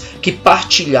populações que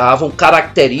partilhavam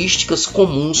características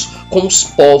comuns com os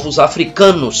povos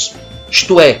africanos.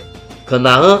 Isto é,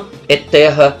 Canaã é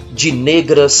terra de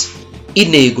negras e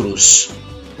negros.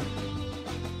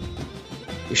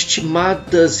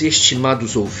 Estimadas e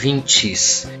estimados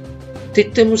ouvintes,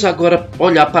 tentemos agora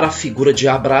olhar para a figura de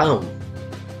Abraão.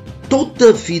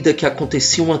 Toda vida que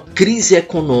acontecia uma crise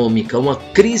econômica, uma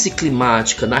crise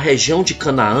climática na região de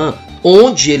Canaã,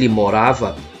 onde ele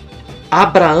morava,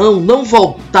 Abraão não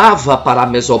voltava para a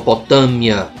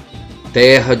Mesopotâmia,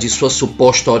 terra de sua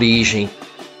suposta origem.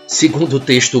 Segundo o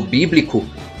texto bíblico,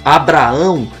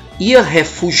 Abraão ia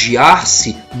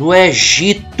refugiar-se no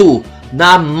Egito,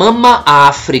 na Mama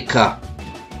África.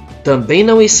 Também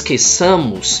não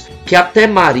esqueçamos que até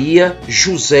Maria,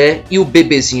 José e o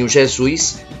bebezinho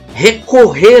Jesus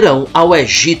recorreram ao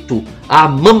Egito, à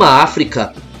Mama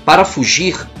África, para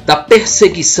fugir da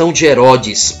perseguição de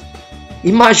Herodes.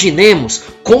 Imaginemos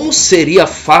como seria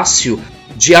fácil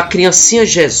de a criancinha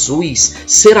Jesus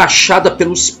ser achada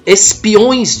pelos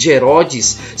espiões de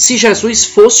Herodes se Jesus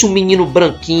fosse um menino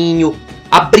branquinho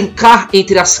a brincar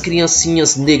entre as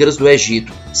criancinhas negras do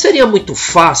Egito. Seria muito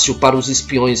fácil para os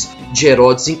espiões de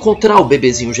Herodes encontrar o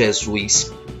bebezinho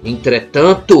Jesus.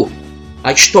 Entretanto,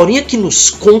 a historinha que nos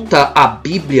conta a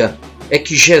Bíblia é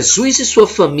que Jesus e sua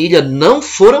família não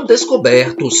foram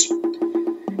descobertos.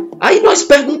 Aí nós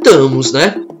perguntamos,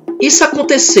 né? Isso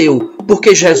aconteceu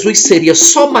porque Jesus seria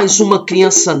só mais uma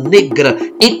criança negra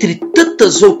entre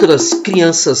tantas outras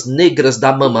crianças negras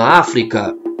da Mama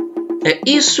África? É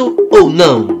isso ou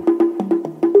não?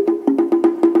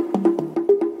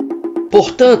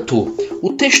 Portanto,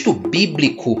 o texto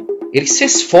bíblico ele se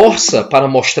esforça para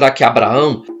mostrar que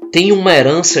Abraão tem uma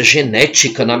herança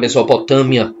genética na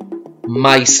Mesopotâmia,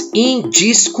 mas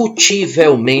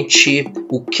indiscutivelmente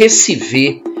o que se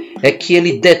vê é que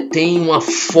ele detém uma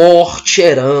forte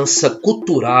herança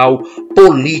cultural,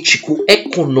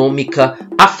 político-econômica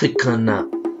africana.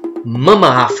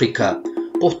 Mama África.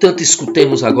 Portanto,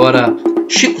 escutemos agora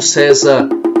Chico César,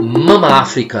 Mama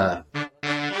África.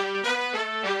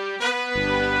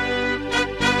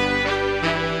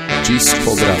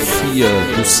 Discografia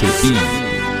do Sebi.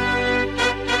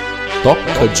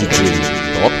 Toca, DJ,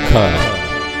 toca.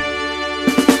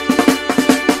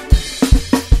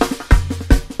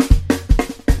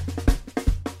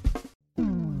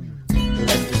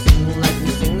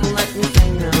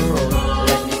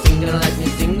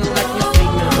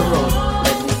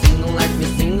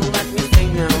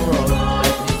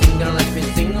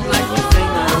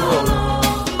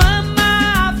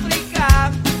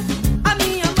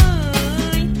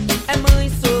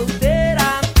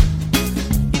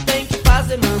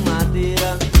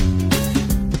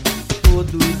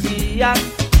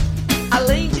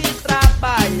 Além de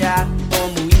trabalhar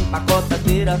como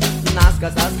empacotadeira nas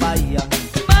casas Bahia.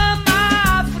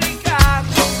 Mama África,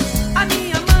 a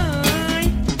minha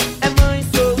mãe é mãe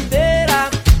solteira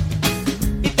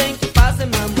e tem que fazer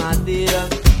mamadeira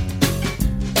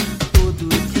todo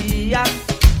dia.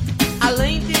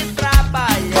 Além de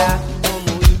trabalhar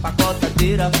como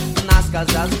empacotadeira nas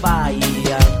casas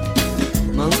Bahia.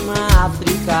 Mama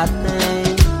África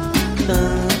tem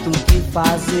tanto que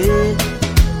fazer.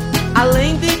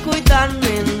 Além de cuidar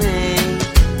neném,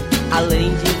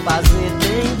 além de fazer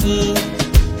dengue,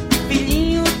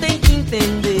 filhinho tem que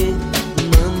entender.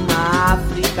 Mama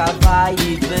África vai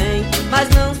e vem, mas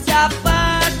não se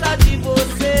afasta de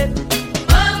você.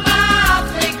 Mama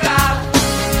África,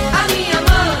 a minha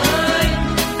mãe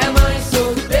é mãe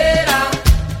solteira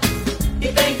e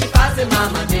tem que fazer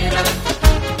mamadeira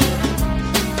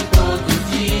todo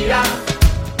dia.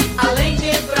 Além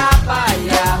de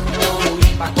trabalhar como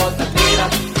empacotadeira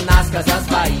nas casas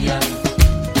Bahia.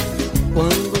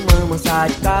 Quando mama sai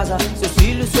de casa, seus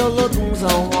filhos, seu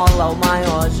lodunzão rola o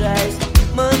maior jazz.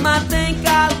 Mama tem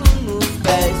calo nos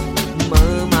pés,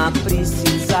 mama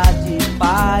precisa de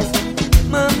paz.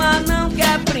 Mama não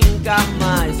quer brincar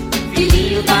mais.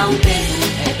 Filhinho dá um beijo,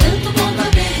 é tanto bom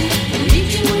também, o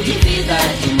ritmo de vida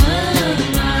de mama.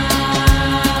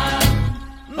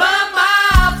 Mama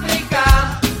África,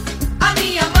 a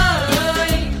minha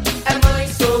mãe é mãe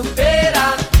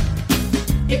solteira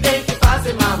e tem que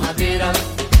fazer mamadeira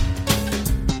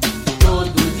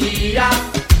todo dia.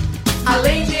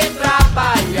 Além de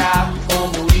trabalhar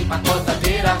como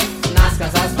empacotadeira nas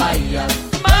casas Bahia.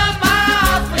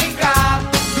 Mama África,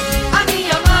 a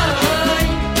minha mãe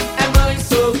é mãe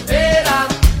solteira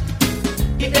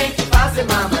e tem que fazer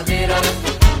mamadeira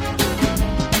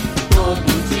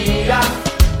todo dia.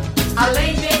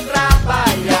 Além de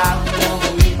trabalhar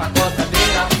como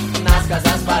empacotadeira nas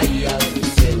casas Bahia.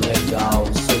 Ser legal,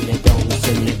 Senegão no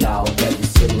Senegal, deve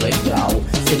ser legal.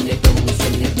 Senegão no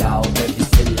Senegal, deve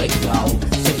ser legal.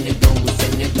 Senegão no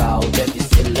Senegal, deve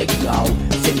ser legal.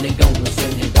 Senegão no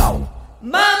Senegal.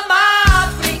 Mama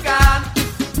África,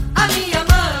 a minha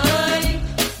mãe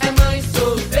é mãe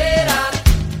solteira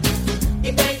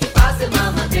e tem que fazer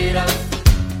mamadeira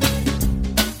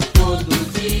todo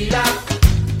dia.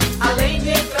 Além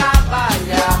de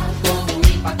trabalhar como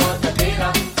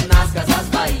empacotadeira nas casas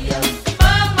Bahia.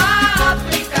 Mama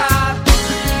África,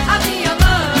 a minha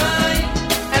mãe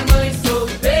é mãe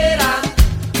solteira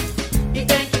e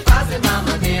tem que fazer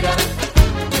mamadeira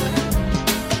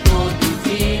todo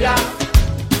dia.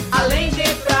 Além de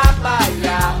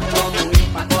trabalhar como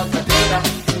empacotadeira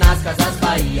nas casas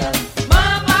Bahia.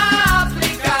 Mama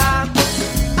África,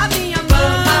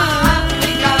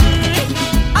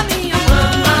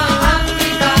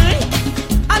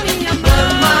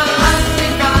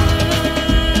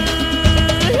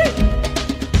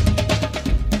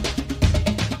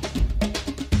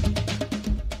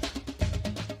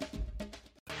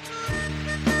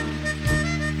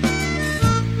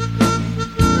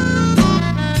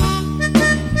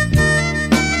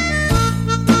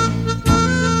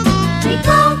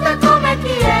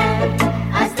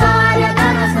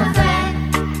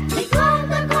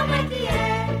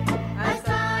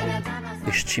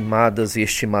 estimadas e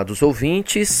estimados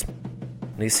ouvintes,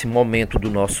 nesse momento do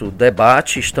nosso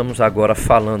debate, estamos agora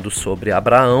falando sobre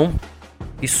Abraão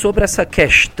e sobre essa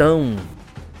questão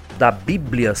da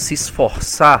Bíblia se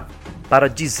esforçar para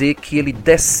dizer que ele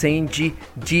descende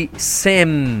de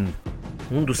Sem,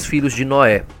 um dos filhos de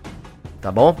Noé, tá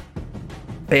bom?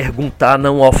 Perguntar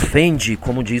não ofende,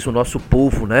 como diz o nosso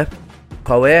povo, né?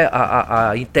 Qual é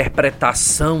a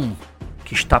interpretação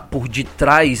que está por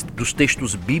detrás dos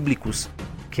textos bíblicos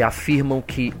que afirmam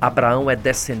que Abraão é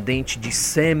descendente de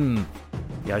Sem?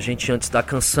 E a gente, antes da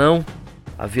canção,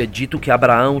 havia dito que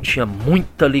Abraão tinha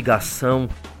muita ligação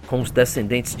com os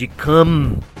descendentes de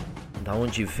Cam, da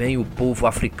onde vem o povo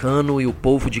africano e o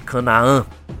povo de Canaã.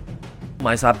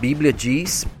 Mas a Bíblia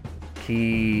diz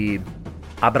que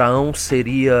Abraão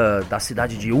seria da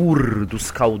cidade de Ur, dos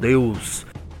caldeus,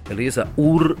 beleza?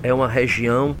 Ur é uma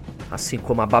região, assim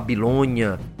como a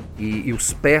Babilônia e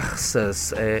os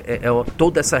persas,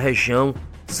 toda essa região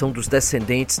são dos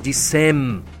descendentes de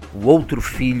Sem, o outro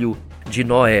filho de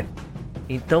Noé.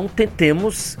 Então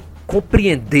tentemos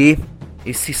compreender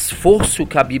esse esforço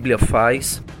que a Bíblia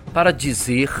faz para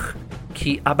dizer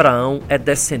que Abraão é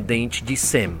descendente de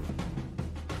Sem.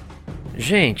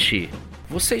 Gente,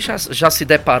 vocês já se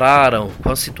depararam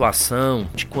com a situação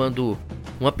de quando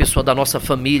uma pessoa da nossa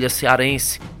família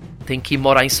cearense tem que ir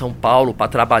morar em São Paulo para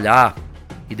trabalhar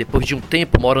e depois de um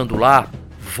tempo morando lá,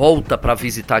 volta para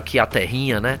visitar aqui a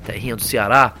terrinha, né? Terrinha do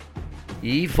Ceará.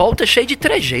 E volta cheio de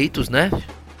trejeitos, né?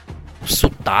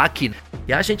 Sotaque.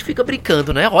 E a gente fica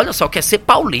brincando, né? Olha só, quer ser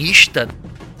paulista,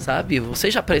 sabe?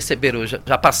 Vocês já perceberam,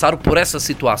 já passaram por essa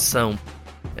situação.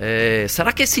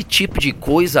 Será que esse tipo de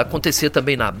coisa acontecia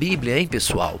também na Bíblia, hein,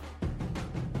 pessoal?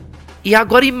 E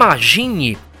agora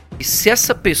imagine se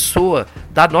essa pessoa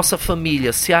da nossa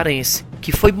família cearense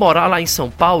que foi morar lá em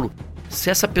São Paulo, se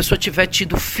essa pessoa tiver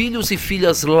tido filhos e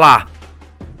filhas lá.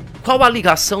 Qual a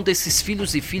ligação desses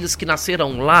filhos e filhas que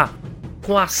nasceram lá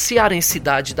com a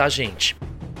cearensidade da gente?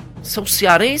 São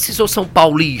cearenses ou são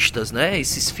paulistas, né?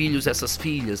 Esses filhos, essas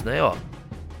filhas, né? Ó.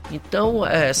 Então,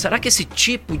 será que esse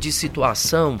tipo de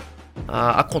situação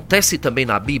acontece também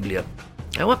na Bíblia?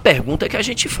 É uma pergunta que a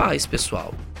gente faz,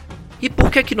 pessoal. E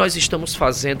por que nós estamos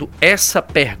fazendo essa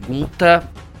pergunta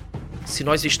se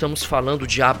nós estamos falando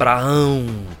de Abraão?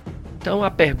 Então,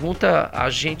 a pergunta, a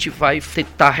gente vai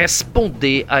tentar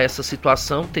responder a essa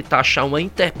situação, tentar achar uma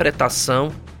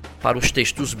interpretação para os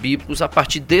textos bíblicos a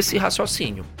partir desse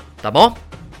raciocínio, tá bom?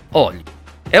 Olha,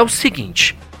 é o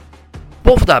seguinte... O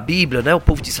povo da Bíblia, né, o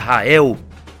povo de Israel,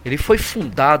 ele foi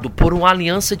fundado por uma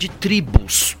aliança de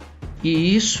tribos.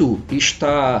 E isso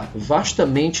está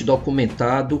vastamente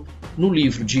documentado no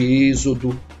livro de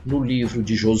Êxodo, no livro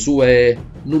de Josué,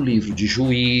 no livro de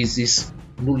Juízes,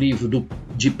 no livro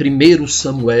de 1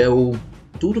 Samuel.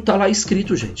 Tudo está lá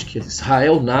escrito, gente, que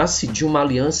Israel nasce de uma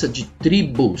aliança de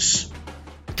tribos.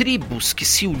 Tribos que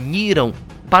se uniram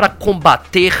para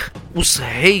combater os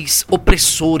reis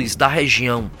opressores da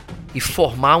região e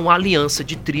formar uma aliança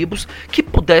de tribos que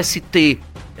pudesse ter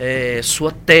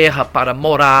sua terra para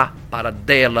morar, para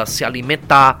dela se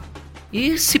alimentar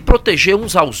e se proteger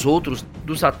uns aos outros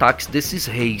dos ataques desses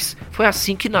reis. Foi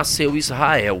assim que nasceu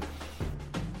Israel.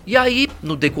 E aí,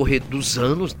 no decorrer dos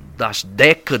anos, das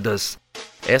décadas,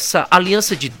 essa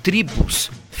aliança de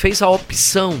tribos fez a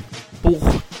opção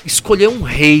por escolher um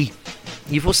rei.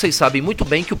 E vocês sabem muito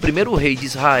bem que o primeiro rei de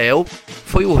Israel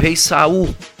foi o rei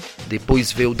Saul.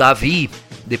 Depois veio Davi,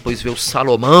 depois veio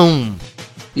Salomão.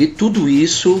 E tudo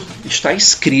isso está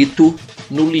escrito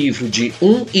no livro de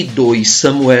 1 e 2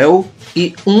 Samuel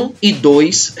e 1 e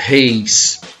 2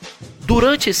 Reis.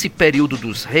 Durante esse período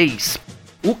dos reis,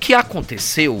 o que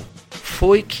aconteceu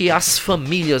foi que as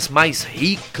famílias mais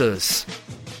ricas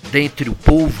dentre o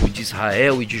povo de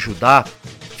Israel e de Judá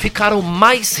ficaram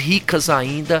mais ricas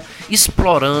ainda,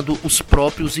 explorando os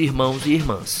próprios irmãos e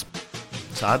irmãs.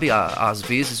 Sabe, às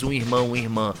vezes um irmão ou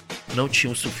irmã não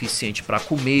tinha o suficiente para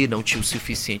comer, não tinha o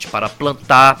suficiente para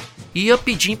plantar, ia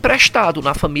pedir emprestado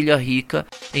na família rica,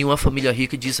 em uma família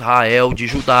rica de Israel, de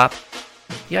Judá.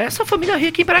 E aí essa família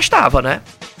rica emprestava, né?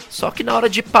 Só que na hora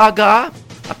de pagar,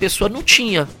 a pessoa não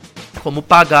tinha como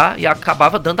pagar e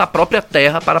acabava dando a própria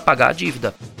terra para pagar a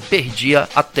dívida. Perdia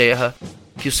a terra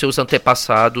que os seus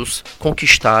antepassados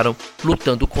conquistaram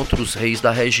lutando contra os reis da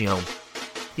região.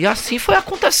 E assim foi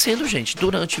acontecendo, gente,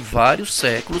 durante vários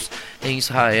séculos em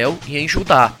Israel e em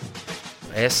Judá.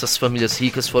 Essas famílias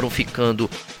ricas foram ficando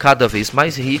cada vez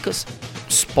mais ricas,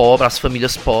 as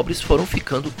famílias pobres foram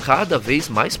ficando cada vez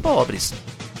mais pobres.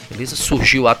 Beleza?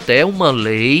 Surgiu até uma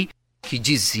lei que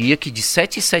dizia que de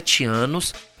 7 em 7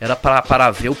 anos era para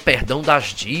haver o perdão das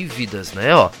dívidas,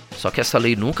 né? Só que essa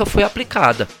lei nunca foi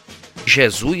aplicada.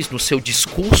 Jesus, no seu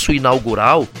discurso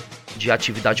inaugural de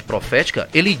atividade profética,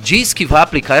 ele diz que vai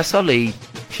aplicar essa lei.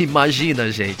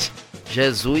 Imagina, gente,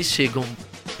 Jesus chega um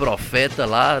profeta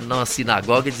lá numa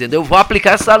sinagoga dizendo: eu vou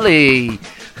aplicar essa lei.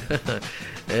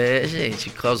 Gente,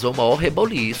 causou maior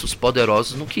reboliço. Os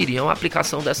poderosos não queriam a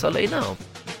aplicação dessa lei, não.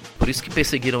 Por isso que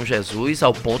perseguiram Jesus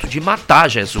ao ponto de matar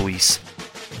Jesus.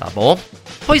 Tá bom?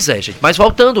 Pois é, gente, mas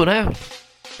voltando, né?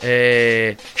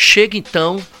 Chega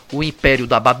então o Império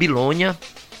da Babilônia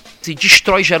e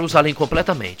destrói Jerusalém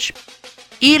completamente.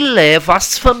 E leva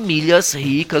as famílias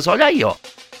ricas, olha aí, ó,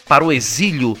 para o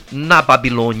exílio na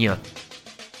Babilônia.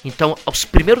 Então, os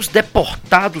primeiros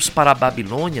deportados para a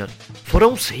Babilônia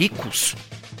foram os ricos,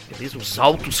 beleza? Os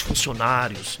altos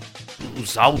funcionários,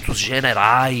 os altos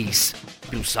generais,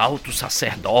 os altos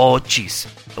sacerdotes,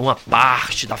 uma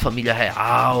parte da família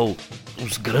real,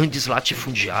 os grandes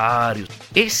latifundiários.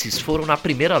 Esses foram na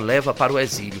primeira leva para o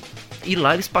exílio. E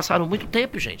lá eles passaram muito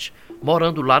tempo, gente,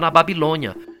 morando lá na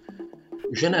Babilônia.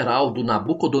 O general do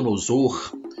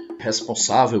Nabucodonosor,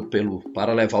 responsável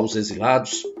para levar os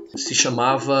exilados, se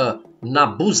chamava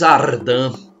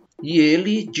Nabuzardan. E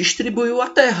ele distribuiu a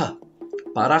terra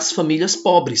para as famílias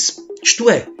pobres. Isto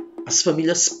é, as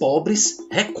famílias pobres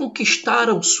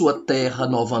reconquistaram sua terra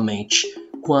novamente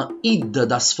com a ida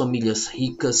das famílias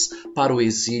ricas para o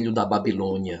exílio da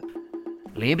Babilônia.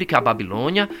 Lembre que a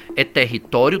Babilônia é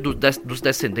território dos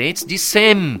descendentes de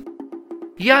Sem.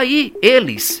 E aí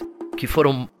eles, que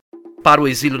foram para o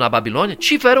exílio na Babilônia,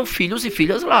 tiveram filhos e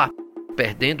filhas lá,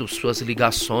 perdendo suas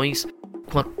ligações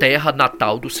com a terra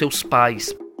natal dos seus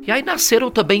pais. E aí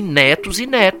nasceram também netos e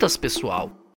netas,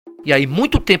 pessoal. E aí,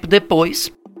 muito tempo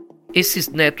depois, esses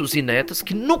netos e netas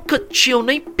que nunca tinham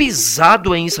nem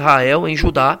pisado em Israel, em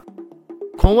Judá,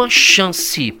 com a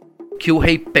chance que o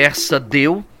rei persa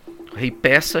deu, o rei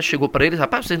persa chegou para eles: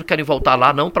 rapaz, vocês não querem voltar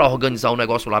lá não para organizar um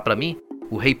negócio lá para mim?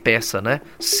 O rei persa, né?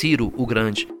 Ciro o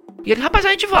Grande. E ele: rapaz, a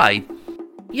gente vai.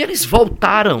 E eles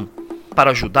voltaram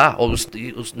para Judá,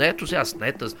 os netos e as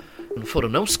netas, não foram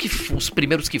não os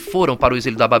primeiros que foram para o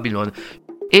exílio da Babilônia.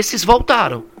 Esses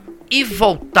voltaram. E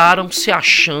voltaram se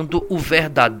achando o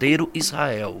verdadeiro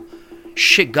Israel.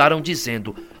 Chegaram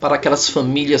dizendo para aquelas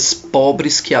famílias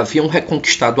pobres que haviam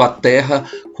reconquistado a terra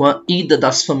com a ida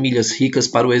das famílias ricas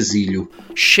para o exílio.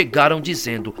 Chegaram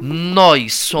dizendo: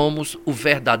 nós somos o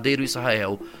verdadeiro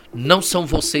Israel. Não são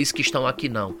vocês que estão aqui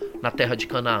não, na terra de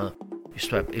Canaã.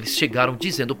 Isto é, eles chegaram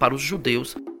dizendo para os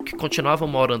judeus que continuavam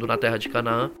morando na terra de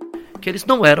Canaã que eles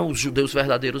não eram os judeus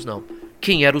verdadeiros não.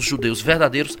 Quem eram os judeus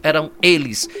verdadeiros eram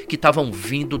eles que estavam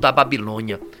vindo da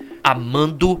Babilônia,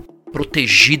 amando,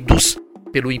 protegidos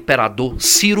pelo imperador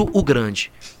Ciro o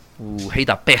Grande, o rei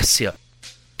da Pérsia.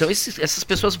 Então essas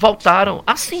pessoas voltaram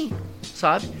assim,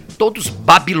 sabe? Todos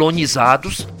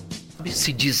babilonizados,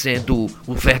 se dizendo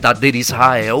o verdadeiro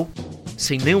Israel,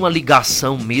 sem nenhuma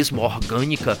ligação mesmo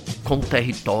orgânica com o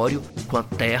território, com a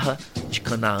terra de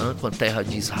Canaã, com a terra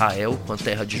de Israel, com a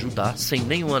terra de Judá, sem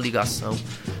nenhuma ligação,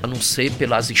 a não ser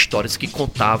pelas histórias que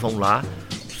contavam lá,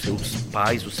 os seus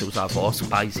pais, os seus avós,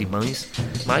 pais e mães,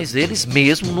 mas eles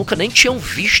mesmos nunca nem tinham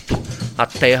visto a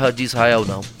terra de Israel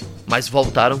não, mas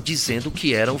voltaram dizendo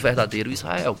que eram o verdadeiro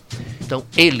Israel. Então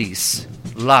eles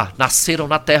lá nasceram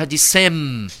na terra de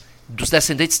Sem, dos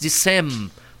descendentes de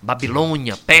Sem,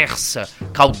 Babilônia, Persa,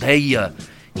 Caldeia,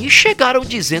 e chegaram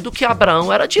dizendo que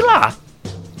Abraão era de lá.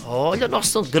 Olha,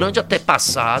 nosso grande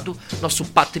antepassado, nosso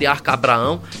patriarca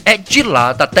Abraão, é de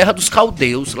lá, da terra dos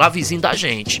caldeus, lá vizinho da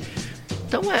gente.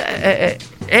 Então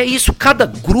é isso, cada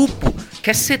grupo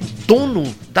quer ser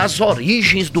dono das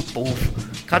origens do povo.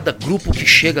 Cada grupo que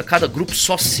chega, cada grupo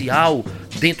social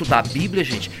dentro da Bíblia,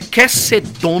 gente, quer ser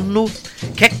dono,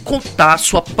 quer contar a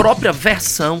sua própria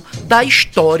versão da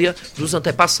história dos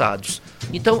antepassados.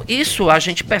 Então isso a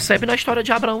gente percebe na história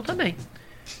de Abraão também.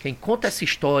 Quem conta essa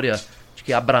história de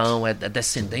que Abraão é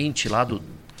descendente lá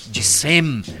de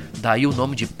Sem, daí o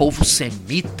nome de povo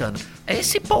semita, é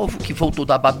esse povo que voltou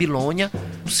da Babilônia,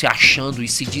 se achando e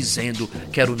se dizendo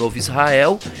que era o novo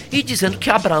Israel, e dizendo que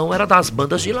Abraão era das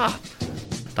bandas de lá.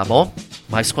 Tá bom?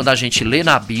 Mas quando a gente lê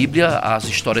na Bíblia as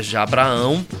histórias de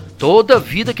Abraão, toda a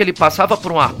vida que ele passava por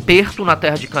um aperto na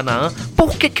terra de Canaã,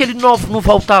 por que ele não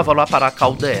voltava lá para a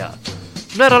Caldeia?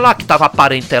 Não era lá que estava a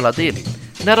parentela dele?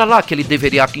 Não era lá que ele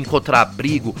deveria encontrar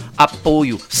abrigo,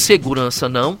 apoio, segurança,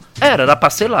 não? Era para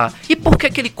ser lá. E por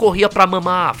que ele corria para a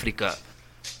Mama África?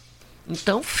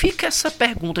 Então fica essa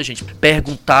pergunta, gente.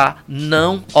 Perguntar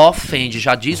não ofende,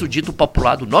 já diz o dito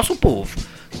popular do nosso povo.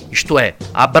 Isto é,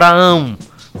 Abraão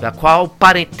Qual o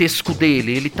parentesco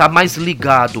dele? Ele está mais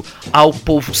ligado ao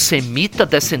povo semita,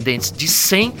 descendentes de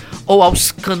Sem, ou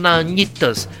aos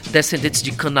canaanitas, descendentes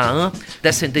de Canaã,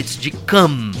 descendentes de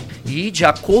Cam? E de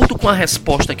acordo com a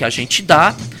resposta que a gente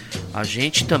dá, a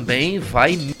gente também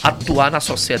vai atuar na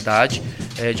sociedade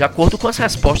de acordo com as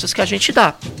respostas que a gente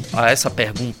dá a essa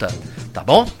pergunta, tá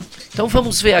bom? Então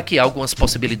vamos ver aqui algumas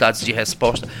possibilidades de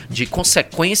resposta, de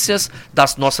consequências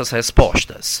das nossas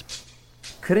respostas.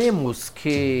 Cremos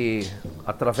que,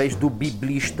 através do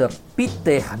biblista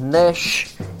Peter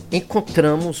Nash,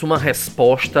 encontramos uma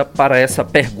resposta para essa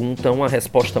pergunta, uma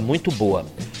resposta muito boa.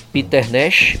 Peter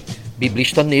Nash,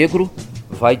 biblista negro,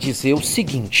 vai dizer o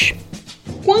seguinte: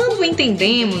 quando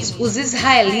entendemos os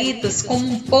israelitas como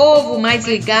um povo mais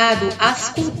ligado às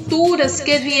culturas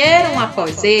que vieram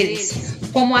após eles,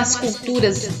 como as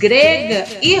culturas grega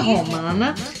e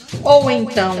romana, ou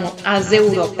então as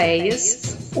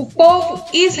europeias, o povo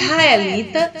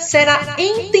israelita será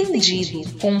entendido,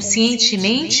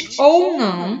 conscientemente ou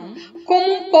não,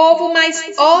 como um povo mais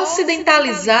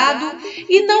ocidentalizado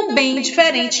e não bem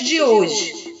diferente de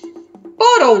hoje.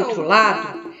 Por outro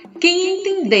lado, quem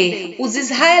entender os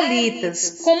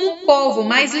israelitas como um povo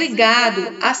mais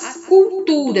ligado às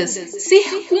culturas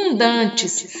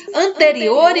circundantes,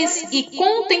 anteriores e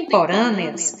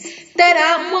contemporâneas,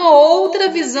 terá uma outra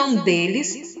visão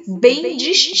deles bem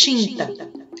distinta.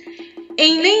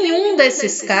 Em nenhum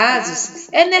desses casos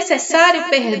é necessário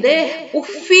perder o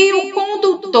fio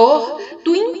condutor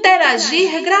do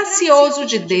interagir gracioso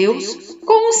de Deus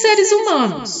com os seres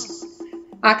humanos.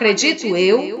 Acredito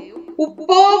eu, o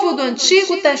povo do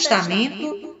Antigo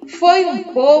Testamento foi um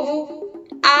povo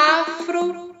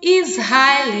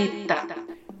afro-israelita.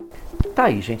 Tá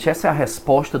aí, gente, essa é a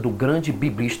resposta do grande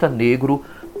biblista negro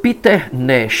Peter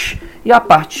Nash. E a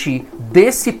partir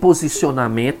desse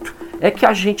posicionamento é que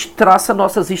a gente traça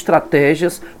nossas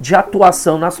estratégias de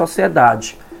atuação na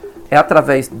sociedade. É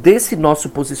através desse nosso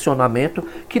posicionamento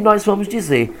que nós vamos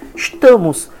dizer: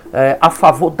 estamos a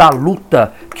favor da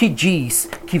luta que diz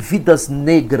que vidas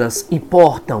negras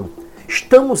importam.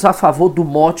 Estamos a favor do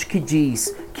mote que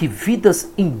diz que vidas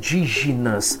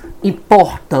indígenas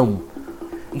importam.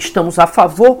 Estamos a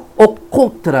favor ou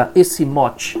contra esse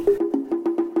mote?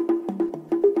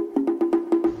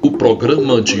 O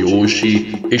programa de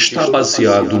hoje está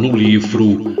baseado no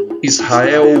livro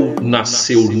Israel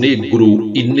Nasceu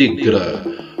Negro e Negra,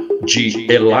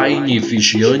 de Elaine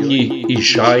Vigiane e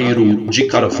Jairo de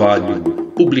Carvalho,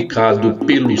 publicado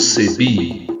pelo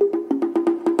CEBI.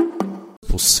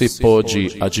 Você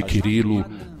pode adquiri-lo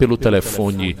pelo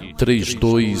telefone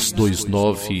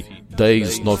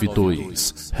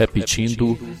 3229-1092,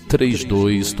 repetindo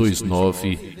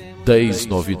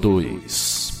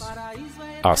 3229-1092.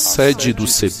 A sede do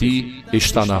CEBI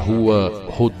está na rua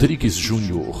Rodrigues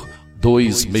Júnior,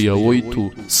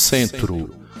 268, Centro,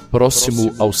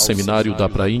 próximo ao Seminário da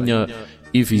Prainha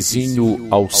e vizinho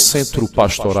ao Centro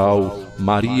Pastoral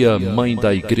Maria Mãe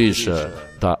da Igreja,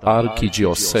 da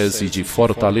Arquidiocese de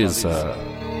Fortaleza.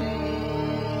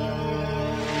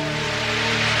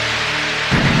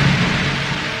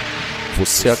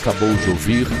 Você acabou de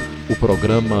ouvir o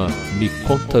programa Me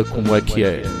Conta Como É Que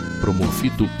É,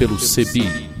 promovido pelo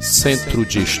CEBI, Centro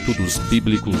de Estudos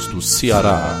Bíblicos do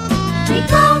Ceará. Me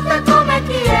conta como é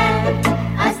que é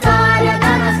a história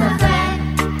da nossa fé.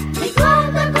 Me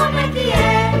conta como é que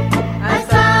é a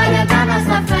história da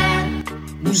nossa fé.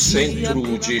 O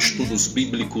Centro de Estudos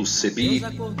Bíblicos CEBI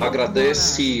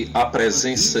agradece a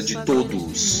presença de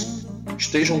todos.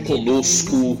 Estejam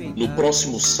conosco no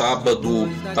próximo sábado,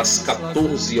 das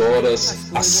 14 horas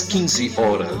às 15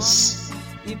 horas.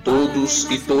 Todos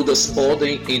e todas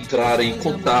podem entrar em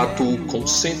contato com o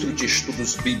Centro de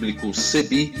Estudos Bíblicos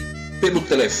CEBI pelo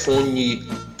telefone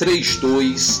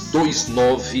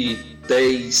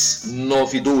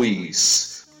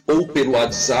 3229-1092 ou pelo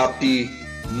WhatsApp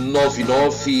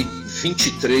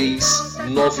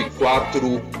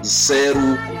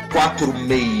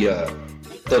 992394046.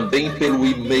 Também pelo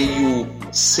e-mail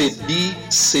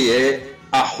cebi.org.br,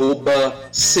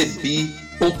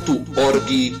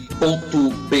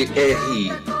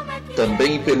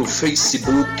 também pelo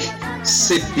Facebook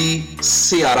CEBI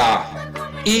Ceará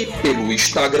e pelo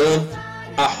Instagram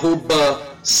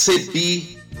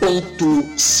 @cebi.ce.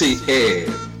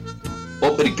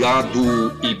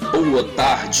 Obrigado e boa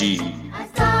tarde.